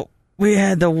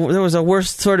 there was a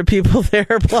worst sort of people there,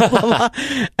 blah, blah, blah.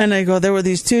 And I go, there were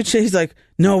these two chicks. He's like,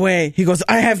 no way. He goes,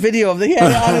 I have video of it. He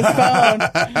had it on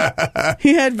his phone.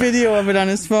 He had video of it on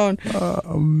his phone.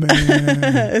 Oh man.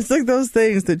 It's like those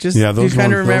things that just, Yeah, those you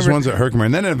kind of remember. those ones at Herkimer,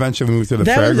 and then it eventually moved to the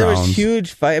There fairgrounds. was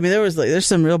huge fight. I mean, there's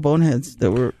some real boneheads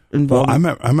that were Well, involved.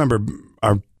 I remember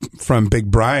our friend Big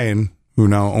Brian, who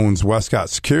now owns Westcott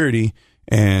Security,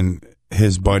 and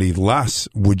his buddy Les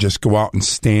would just go out and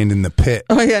stand in the pit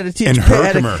oh, yeah, to teach in pit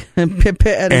Herkimer pit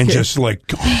etiquette. and just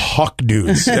huck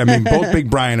dudes. I mean, both Big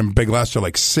Brian and Big Les are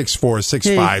 6'4", 6'5",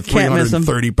 Yeah, you can't miss 'em.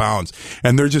 330 pounds.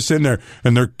 And they're just in there,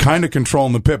 and they're kind of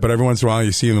controlling the pit, but every once in a while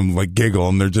you see them giggle,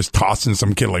 and they're just tossing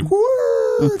some kid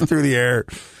woo, through the air.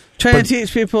 Trying to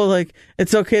teach people, like,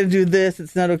 it's okay to do this,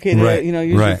 it's not okay to,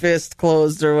 use your fist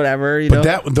closed or whatever.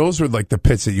 But those were like the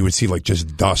pits that you would see like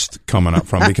just dust coming up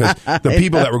from, because the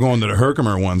people that were going to the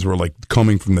Herkimer ones were like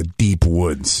coming from the deep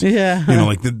woods. Yeah.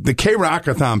 Like the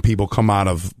K-Rockathon people come out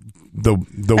of the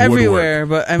everywhere,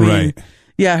 woodwork. But I mean,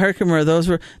 yeah, Herkimer, those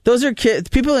are kids,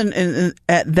 people in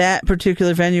at that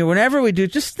particular venue. Whenever we do,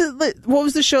 what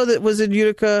was the show that was in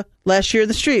Utica last year?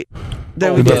 The Street.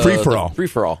 The free-for-all.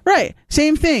 Free-for-all. Right.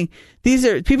 Same thing. These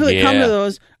are people that come to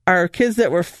those are kids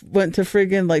that went to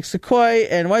friggin' like Sequoia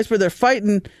and Whitesburg. They're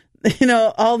fighting,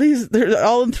 all these, they're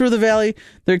all through the valley.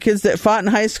 They're kids that fought in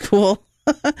high school.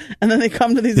 And then they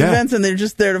come to these events and they're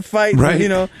just there to fight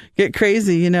and, get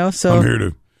crazy, so. I'm here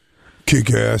to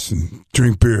kick ass and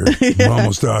drink beer. I'm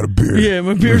almost out of beer. Yeah,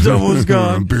 my beer's almost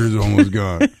gone. My beer's almost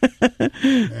gone.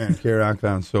 Man,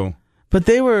 K-Rocktown, so. But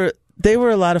they were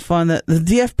a lot of fun. The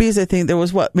DFBs, I think there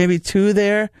was maybe 2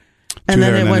 there, and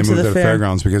then they went to the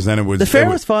fairgrounds, because then it was the fair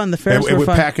was fun. The fairs it were would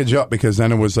fun. package up, because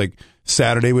then it was like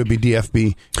Saturday would be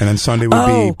DFB, and then Sunday would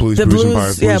be Blues and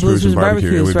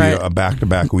Barbecue. It would be a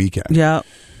back-to-back weekend. Yeah,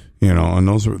 and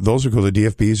those are cool. The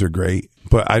DFBs are great,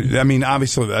 but I mean,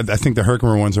 obviously, I think the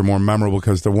Herkimer ones are more memorable,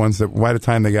 because the ones that by the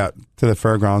time they got to the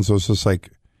fairgrounds, it was just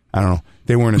like, I don't know.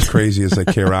 They weren't as crazy as like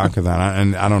K-Rockathon,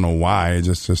 and I don't know why. It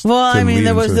just well, I mean,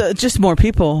 there was just more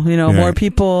people, more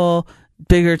people,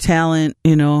 bigger talent,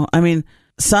 I mean,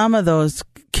 some of those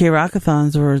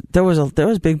K-Rockathons there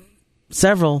was big,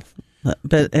 several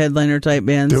headliner type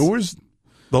bands. There was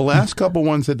the last couple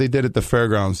ones that they did at the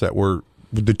fairgrounds that were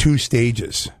the 2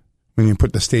 stages, when you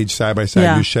put the stage side by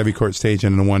side, the Chevy Court stage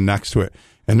and the one next to it,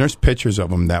 and there's pictures of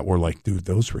them that were like, dude,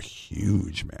 those were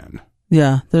huge, man.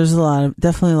 Yeah, there's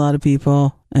definitely a lot of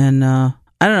people, and I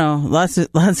don't know, lots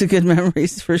of good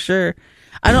memories for sure.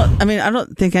 I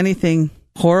don't think anything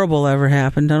horrible ever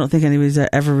happened. I don't think anybody's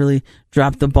ever really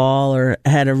dropped the ball or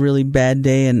had a really bad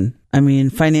day. And I mean,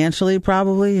 financially,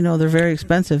 probably, they're very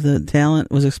expensive. The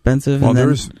talent was expensive. Well,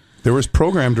 there was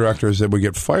program directors that would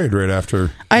get fired right after.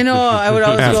 I know. I would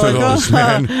always go like, those,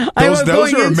 man.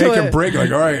 Those are a make or break.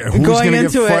 Like, all right, who's going to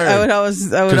get fired? I would always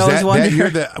wonder. That year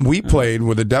that we played,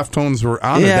 where the Deftones were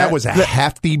on it, that was a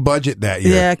hefty budget that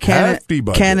year. Yeah, hefty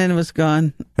budget. Cannon was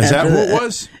gone. Is that who it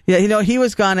was? Yeah, he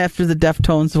was gone after the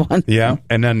Deftones one. Yeah,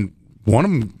 and then one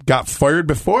of them got fired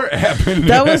before it happened.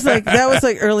 That was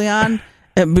like early on,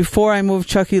 before I moved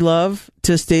Chucky Love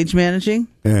to stage managing.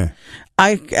 Yeah.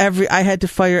 I had to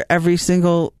fire every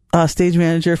single stage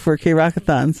manager for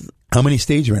K-Rockathons. How many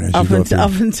stage managers? Up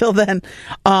until then,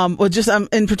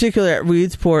 in particular at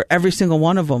Reedsport, every single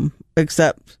one of them,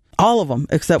 except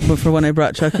for when I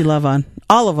brought Chucky Love on,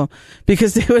 all of them,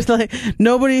 because they was like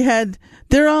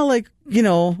they're all like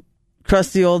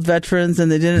crusty old veterans,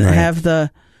 and they didn't have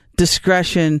the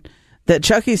discretion that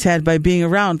Chucky's had by being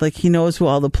around. Like, he knows who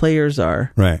all the players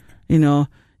are, right?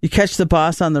 You catch the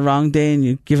boss on the wrong day and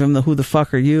you give him the "who the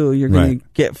fuck are you?" You're going to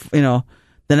get,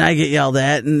 then I get yelled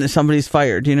at and somebody's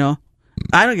fired,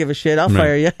 I don't give a shit. I'll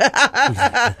fire you.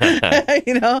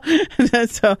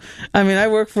 So, I mean, I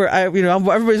work for,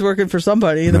 everybody's working for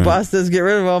somebody. The boss says, get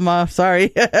rid of them.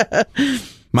 Sorry.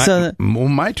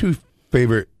 My 2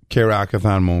 favorite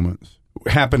K-Rockathon moments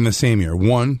happened the same year.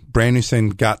 One, Brand New Sin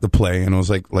got the play, and it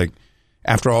was like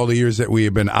after all the years that we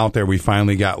had been out there, we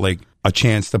finally got like a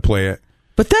chance to play it.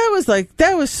 But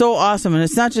that was so awesome, and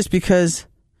it's not just because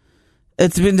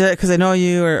it's been because I know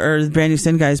you or the Brand New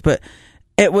Sin guys, but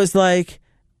it was like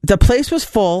the place was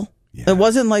full. Yeah. It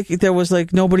wasn't like there was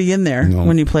like nobody in there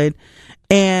when you played,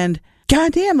 and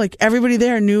goddamn, like everybody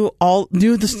there knew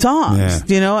the songs,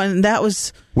 and that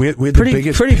was we had the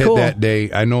biggest pretty pit cool. that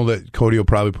day. I know that Cody will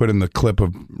probably put in the clip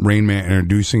of Rain Man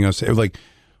introducing us. It was like,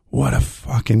 what a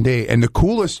fucking day! And the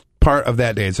coolest part of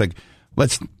that day, it's like,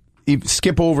 let's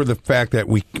skip over the fact that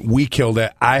we killed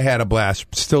it. I had a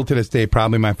blast. Still to this day,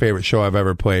 probably my favorite show I've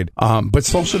ever played. But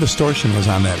Social Distortion was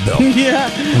on that bill. Yeah.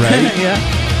 Right? Yeah.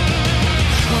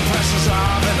 The pressure's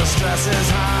on and the stress is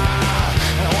high.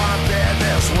 And I want to bid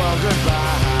this world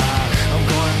goodbye. I'm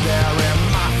going there in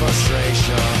my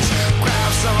frustrations.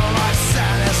 Grab some of my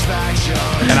satisfaction.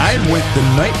 And I had went the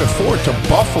night before to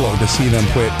Buffalo to see them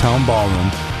play at Town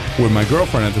Ballroom with my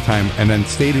girlfriend at the time, and then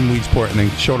stayed in Weedsport, and then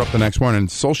showed up the next morning.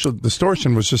 And Social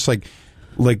Distortion was just like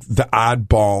the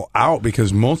oddball out,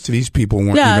 because most of these people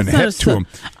weren't even hip to them.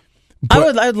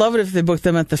 I'd love it if they booked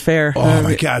them at the fair. Oh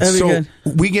my God. So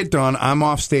we get done, I'm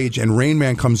off stage, and Rain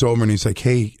Man comes over and he's like,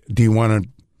 hey, do you want to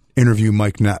interview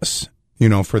Mike Ness,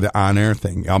 for the on-air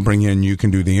thing? I'll bring you in, you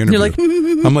can do the interview. You're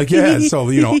like, I'm like, yeah. So,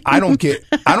 I don't get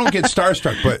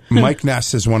starstruck, but Mike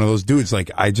Ness is one of those dudes.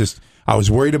 Like, I was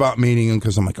worried about meeting him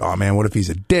because I'm like, oh man, what if he's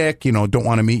a dick? You know, don't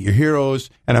want to meet your heroes.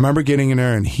 And I remember getting in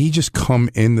there and he just come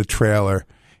in the trailer,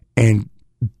 and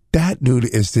that dude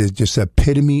is the just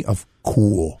epitome of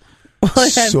cool. Well,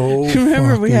 So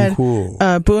remember we had cool.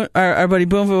 Boone, our buddy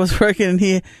Boonville was working, and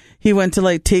he went to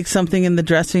like take something in the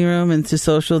dressing room into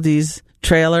Social D's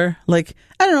trailer. Like,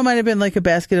 I don't know, it might have been like a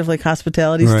basket of like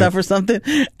hospitality stuff or something.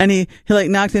 And he like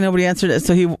knocked and nobody answered it.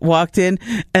 So he walked in,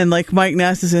 and like Mike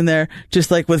Ness is in there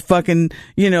just like with fucking,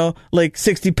 you know, like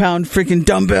 60-pound freaking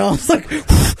dumbbells. Like,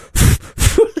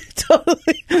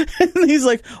 totally. And he's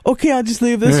like, okay, I'll just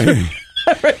leave this room.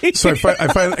 Right? So I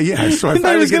finally, yeah. So I And then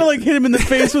finally he was gonna like hit him in the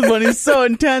face with one. He's so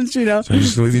intense, you know. So I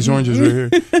just leave these oranges right here.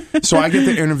 So I get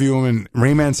to interview him, and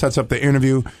Rayman sets up the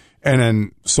interview, and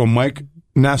then so Mike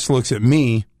Ness looks at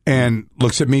me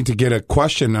to get a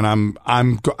question, and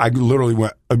I literally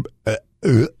went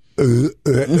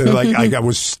like I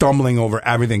was stumbling over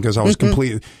everything because I was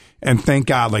completely, and thank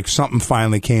God like something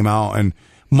finally came out, and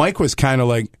Mike was kind of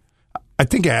like. I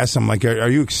think I asked him, like, are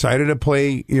you excited to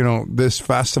play, you know, this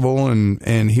festival?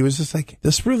 And he was just like,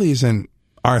 this really isn't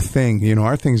our thing. You know,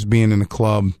 our thing's being in a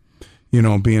club, you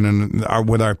know, being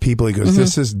with our people. He goes,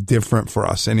 this is different for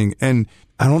us. And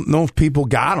I don't know if people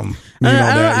got him,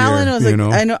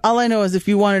 All I know is if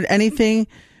you wanted anything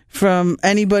from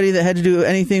anybody that had to do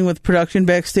anything with production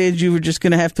backstage, you were just going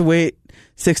to have to wait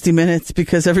 60 minutes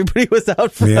because everybody was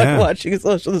out for watching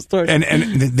Social Distortion.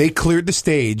 And they cleared the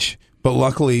stage. But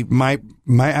luckily, my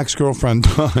ex-girlfriend,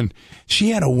 Dawn, she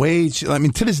had a way.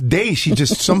 To this day, she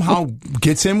just somehow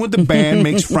gets in with the band,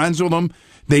 makes friends with them.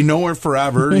 They know her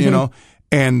forever, you know.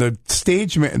 And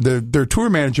the their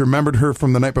tour manager remembered her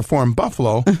from the night before in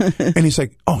Buffalo. And he's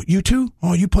like, oh, you too?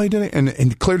 Oh, you played today?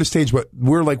 And cleared the stage, but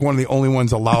we're like one of the only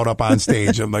ones allowed up on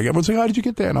stage. I'm like, everyone's like, how did you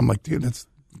get there? And I'm like, dude, that's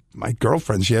my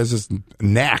girlfriend. She has this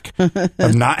knack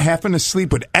of not having to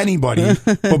sleep with anybody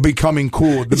but becoming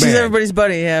cool with the band. She's everybody's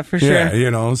buddy, yeah, for sure. Yeah,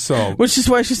 you know, so. Which is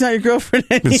why she's not your girlfriend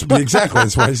anymore. Exactly.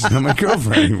 That's why she's not my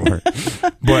girlfriend anymore.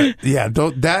 But yeah,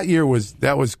 that year was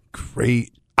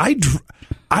great. I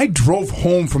drove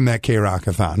home from that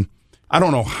K-Rockathon. I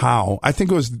don't know how. I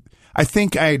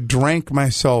think I drank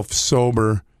myself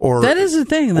sober, or that is the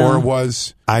thing, though.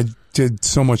 I did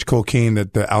so much cocaine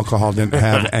that the alcohol didn't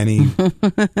have any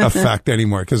effect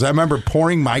anymore. Because I remember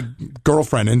pouring my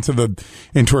girlfriend into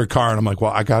her car, and I'm like,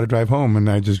 well, I got to drive home, and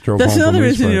I just drove home. That's another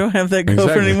reason you don't have that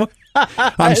girlfriend anymore.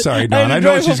 I'm sorry, Dawn. I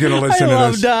know she's going to listen to this. I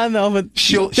love Dawn, though, but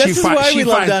this is why we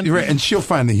love Dawn. Right, and she'll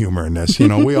find the humor in this. You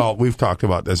know, we've talked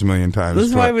about this a million times. This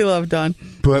is why we love Dawn.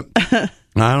 But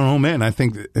I don't know, man.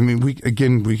 We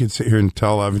could sit here and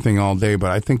tell everything all day,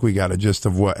 but I think we got a gist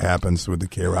of what happens with the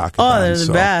K-Rockathon. Oh, they're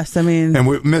the best. And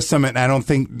we missed them, and I don't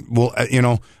think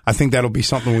I think that'll be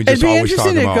something we just always talk about.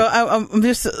 It'd be interesting to go. I'm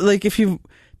just like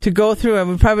to go through. I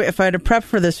would probably, if I had to prep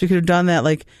for this, we could have done that.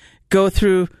 Like go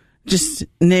through just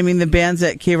naming the bands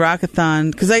at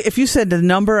K-Rockathon. Because if you said the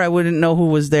number, I wouldn't know who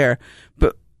was there.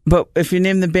 But if you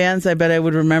name the bands, I bet I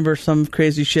would remember some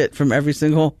crazy shit from every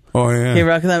single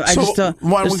K-Rockathon. I just don't.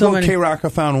 Why don't we go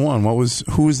K-Rockathon 1?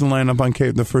 Who was the lineup on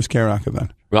the first K-Rockathon?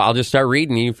 Well, I'll just start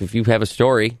reading you. If you have a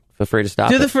story, feel free to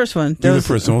stop. Do the first one. Do the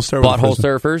first one. We'll start with Butthole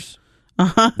Surfers.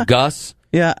 Gus.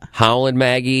 Yeah. Howlin'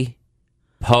 Maggie.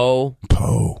 Poe.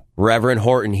 Reverend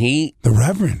Horton Heat. The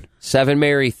Reverend. Seven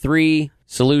Mary 3.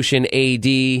 Solution AD.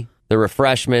 The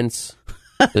Refreshments.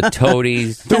 The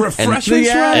Toadies. The Refreshments.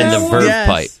 And the Verve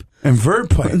Pipe. And Verve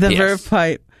Pipe. The Verve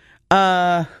Pipe.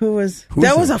 Who's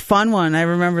that? Was a fun one. I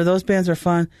remember those bands were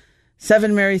fun.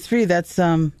 Seven Mary 3. That's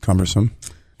cumbersome.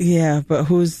 Yeah, but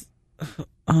who's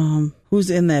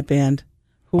in that band?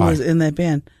 Who was in that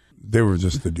band? They were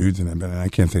just the dudes in that band. I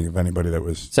can't think of anybody that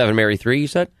was. Seven Mary 3, you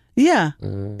said? Yeah.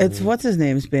 It's what's his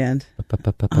name's band?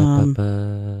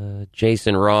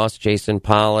 Jason Ross, Jason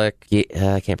Pollock.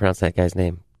 I can't pronounce that guy's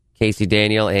name. Casey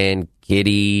Daniel and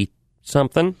Giddy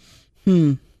something.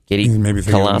 Giddy maybe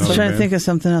Colossus. I'm trying to think of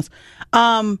something else.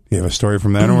 You have a story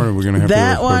from that, or we're going to have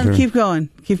that one? Keep going.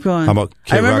 How about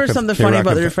I remember something funny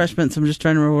about the Refreshments. I'm just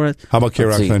trying to remember what. How about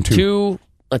K-Rockathon 2?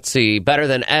 Let's see. Better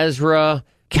Than Ezra,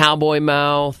 Cowboy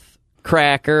Mouth,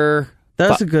 Cracker.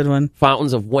 That's a good one.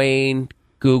 Fountains of Wayne,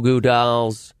 Goo Goo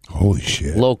Dolls. Holy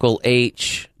shit. Local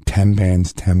H. 10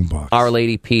 bands, $10. Our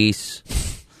Lady Peace.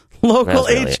 Local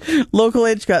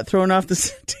H got thrown off the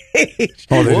stage.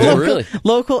 Oh, they did? Really?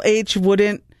 Local H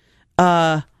wouldn't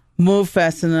move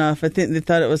fast enough. I think they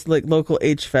thought it was like Local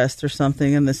H Fest or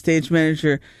something, and the stage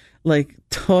manager, like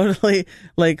totally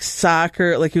like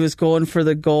soccer, like he was going for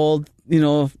the gold,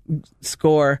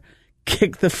 score,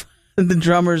 kicked the the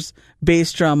drummer's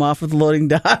bass drum off of the loading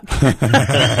dock.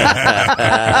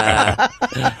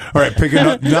 All right,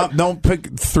 don't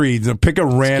pick three. Pick a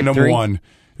random three. one,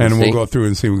 and we'll go through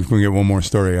and see if we can get one more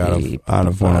story out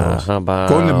of one of those. How about,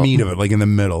 go in the meat of it, like in the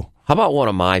middle. How about one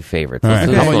of my favorites? All right.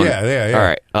 Let's do this one.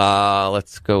 Yeah. All right,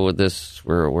 let's go with this.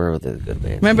 Where are the good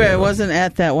bands? Remember, I wasn't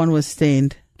at that one with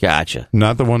Stained. Gotcha.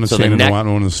 Not the one that's saying the one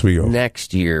in the Oswego.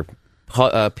 Next year,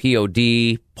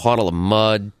 POD, Puddle of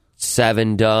Mud,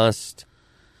 Seven Dust.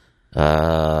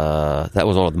 That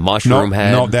was one with Mushroom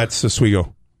Head. No, that's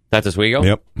Oswego. That's Oswego?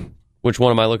 Yep. Which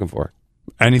one am I looking for?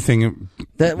 Anything.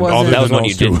 That other was than one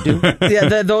you those didn't two. do?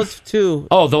 Yeah, those two.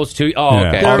 Oh, those two? Oh, Yeah.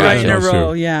 okay. They're Okay. right in a Those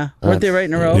row, two. yeah. Weren't they right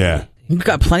in a row? Yeah. We've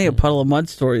got plenty of Puddle of Mud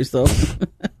stories, though.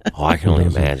 Oh, I can only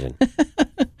imagine.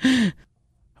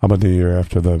 How about the year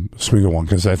after the Oswego one?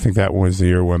 Because I think that was the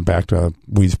year it went back to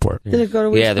Weedsport. Did it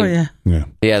go to Yeah, Weedsport? Yeah. Yeah.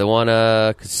 Yeah, the one,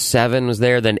 'cause 7 was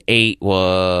there, then 8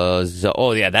 was,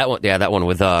 that one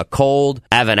with Cold,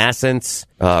 Evanescence,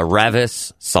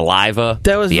 Revis, Saliva.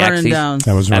 That was the running Xs, down.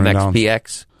 That was running down.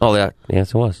 MXPX. Oh, yeah. Yes,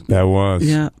 it was. That was.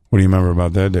 Yeah. What do you remember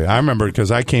about that day? I remember because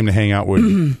I came to hang out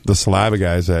with the Saliva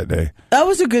guys that day. That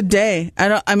was a good day.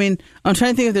 I'm trying to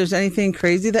think if there's anything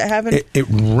crazy that happened. It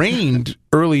rained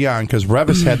early on because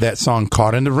Revis had that song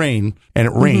Caught in the Rain, and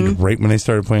it rained right when they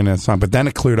started playing that song. But then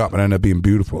it cleared up and ended up being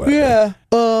beautiful. That day.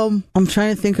 I'm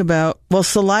trying to think about,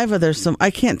 Saliva, I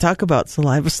can't talk about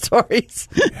Saliva stories.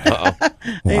 A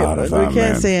lot of them, we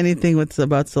can't man. say anything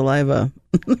about Saliva.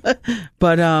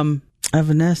 But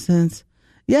Evanescence.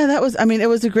 Yeah, that was, it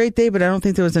was a great day, but I don't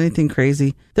think there was anything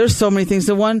crazy. There's so many things.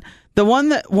 One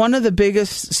of the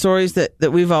biggest stories that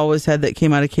we've always had that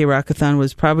came out of K-Rockathon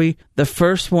was probably the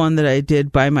first one that I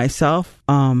did by myself,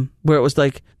 where it was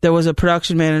like, there was a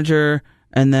production manager,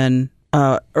 and then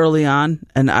early on,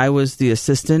 and I was the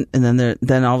assistant, and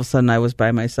then all of a sudden I was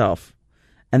by myself.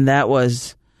 And that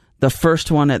was the first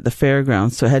one at the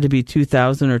fairgrounds, so it had to be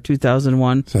 2000 or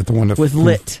 2001. Is that the one that with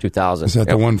Lit? 2000. Is that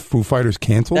the one Foo Fighters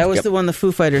canceled? That was the one the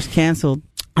Foo Fighters canceled,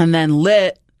 and then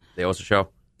Lit. They host a show.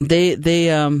 They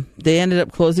ended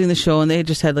up closing the show, and they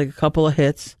just had like a couple of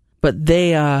hits. But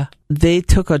they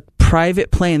took a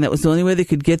private plane. That was the only way they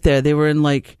could get there. They were in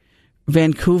like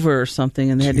Vancouver or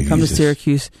something, and they had to come to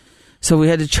Syracuse. So we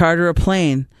had to charter a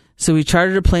plane. So we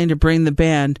chartered a plane to bring the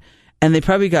band. And they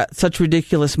probably got such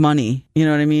ridiculous money. You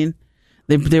know what I mean?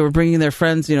 They were bringing their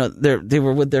friends. You know, they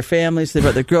were with their families. They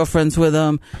brought their girlfriends with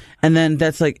them, and then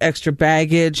that's like extra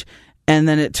baggage. And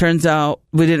then it turns out,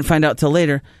 we didn't find out till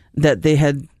later, that they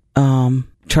had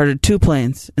chartered 2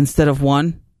 planes instead of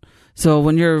 1. So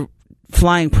when you're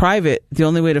flying private, the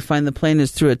only way to find the plane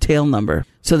is through a tail number.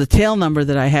 So the tail number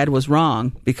that I had was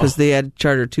wrong because they had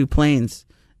chartered 2 planes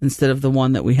instead of the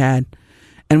one that we had,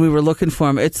 and we were looking for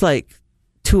them. It's like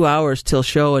 2 hours till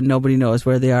show, and nobody knows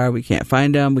where they are. We can't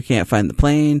find them. We can't find the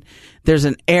plane. There's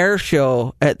an air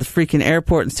show at the freaking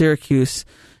airport in Syracuse,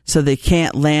 so they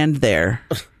can't land there.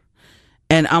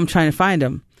 And I'm trying to find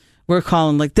them. We're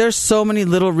calling, like, there's so many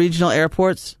little regional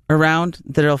airports around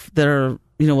that are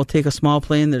will take a small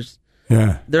plane.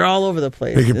 They're all over the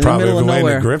place. They could in probably the middle of land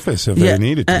nowhere. at Griffiths if they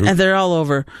needed to. And they're all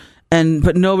over.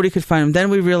 But nobody could find them. Then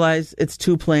we realize it's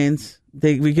 2 planes.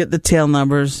 We get the tail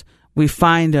numbers. We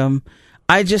find them.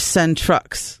 I just send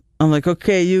trucks. I'm like,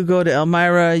 okay, you go to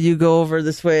Elmira, you go over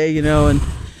this way, and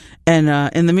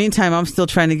in the meantime, I'm still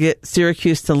trying to get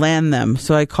Syracuse to land them.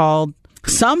 So I called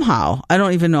somehow. I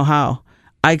don't even know how.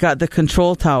 I got the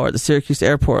control tower at the Syracuse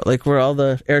airport, like where all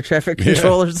the air traffic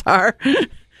controllers are.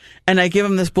 And I give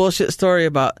them this bullshit story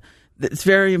about it's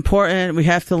very important. We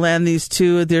have to land these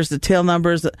 2. There's the tail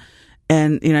numbers.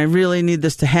 And, I really need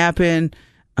this to happen.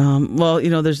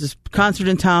 There's this concert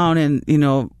in town, and,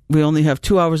 we only have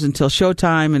 2 hours until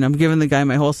showtime, and I'm giving the guy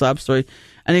my whole sob story.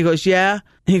 And he goes, yeah.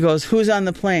 He goes, who's on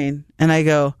the plane? And I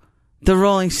go, the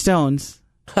Rolling Stones.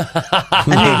 And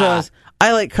he goes,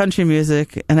 I like country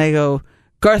music. And I go,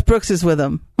 Garth Brooks is with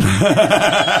them.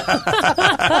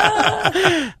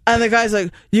 And the guy's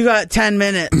like, you got 10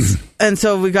 minutes. And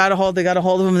so they got a hold of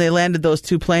him, and they landed those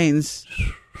 2 planes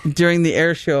during the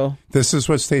air show. This is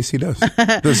what Stacy does.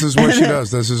 This is what she does.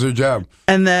 This is her job.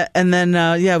 And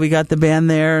then we got the band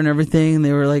there and everything, and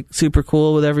they were like super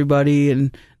cool with everybody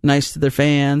and nice to their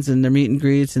fans and their meet and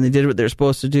greets, and they did what they're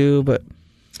supposed to do. But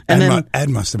Ed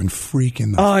must have been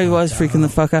freaking the fuck out. He was freaking the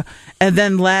fuck out. And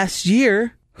then last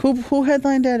year, who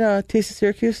headlined at Taste of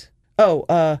Syracuse? It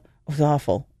was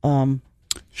awful.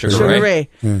 Sugar Ray.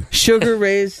 Yeah. Sugar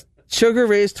Ray's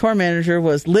tour manager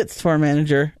was Lit's tour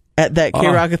manager at that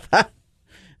K-Rockathon.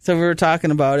 So we were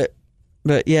talking about it.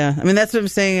 But yeah, that's what I'm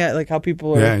saying, like how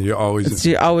people are. Yeah, you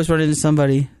always run into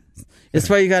somebody. That's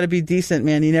why you got to be decent,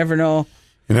 man. You never know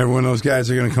And every one of those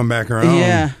guys are going to come back around.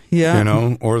 Yeah. You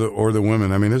know, or the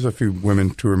women. I mean, there's a few women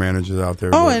tour managers out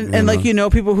there. Oh, but, and like,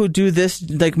 people who do this,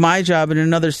 like my job in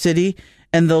another city,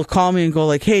 and they'll call me and go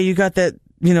like, hey, you got that,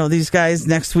 these guys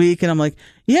next week? And I'm like,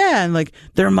 yeah. And like,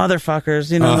 they're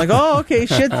motherfuckers, I'm like, oh, okay,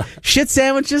 shit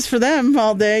sandwiches for them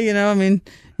all day, I mean,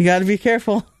 you got to be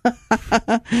careful.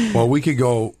 Well, we could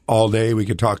go all day. We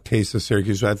could talk Taste of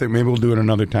Syracuse. I think maybe we'll do it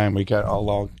another time. We got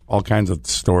all kinds of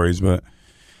stories, but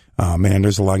man,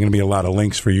 there's going to be a lot of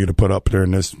links for you to put up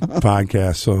during this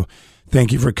podcast. So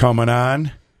thank you for coming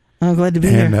on. I'm glad to be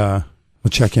here. And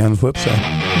we'll check you on the flip side.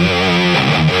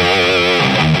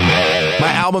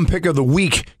 My album pick of the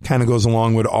week kind of goes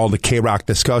along with all the K-Rock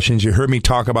discussions. You heard me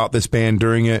talk about this band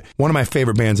during it. One of my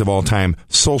favorite bands of all time,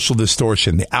 Social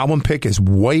Distortion. The album pick is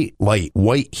White Light,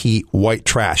 White Heat, White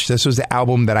Trash. This was the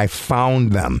album that I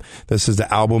found them. This is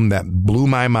the album that blew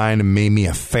my mind and made me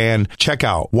a fan. Check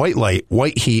out White Light,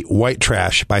 White Heat, White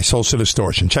Trash by Social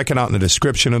Distortion. Check it out in the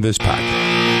description of this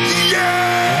podcast.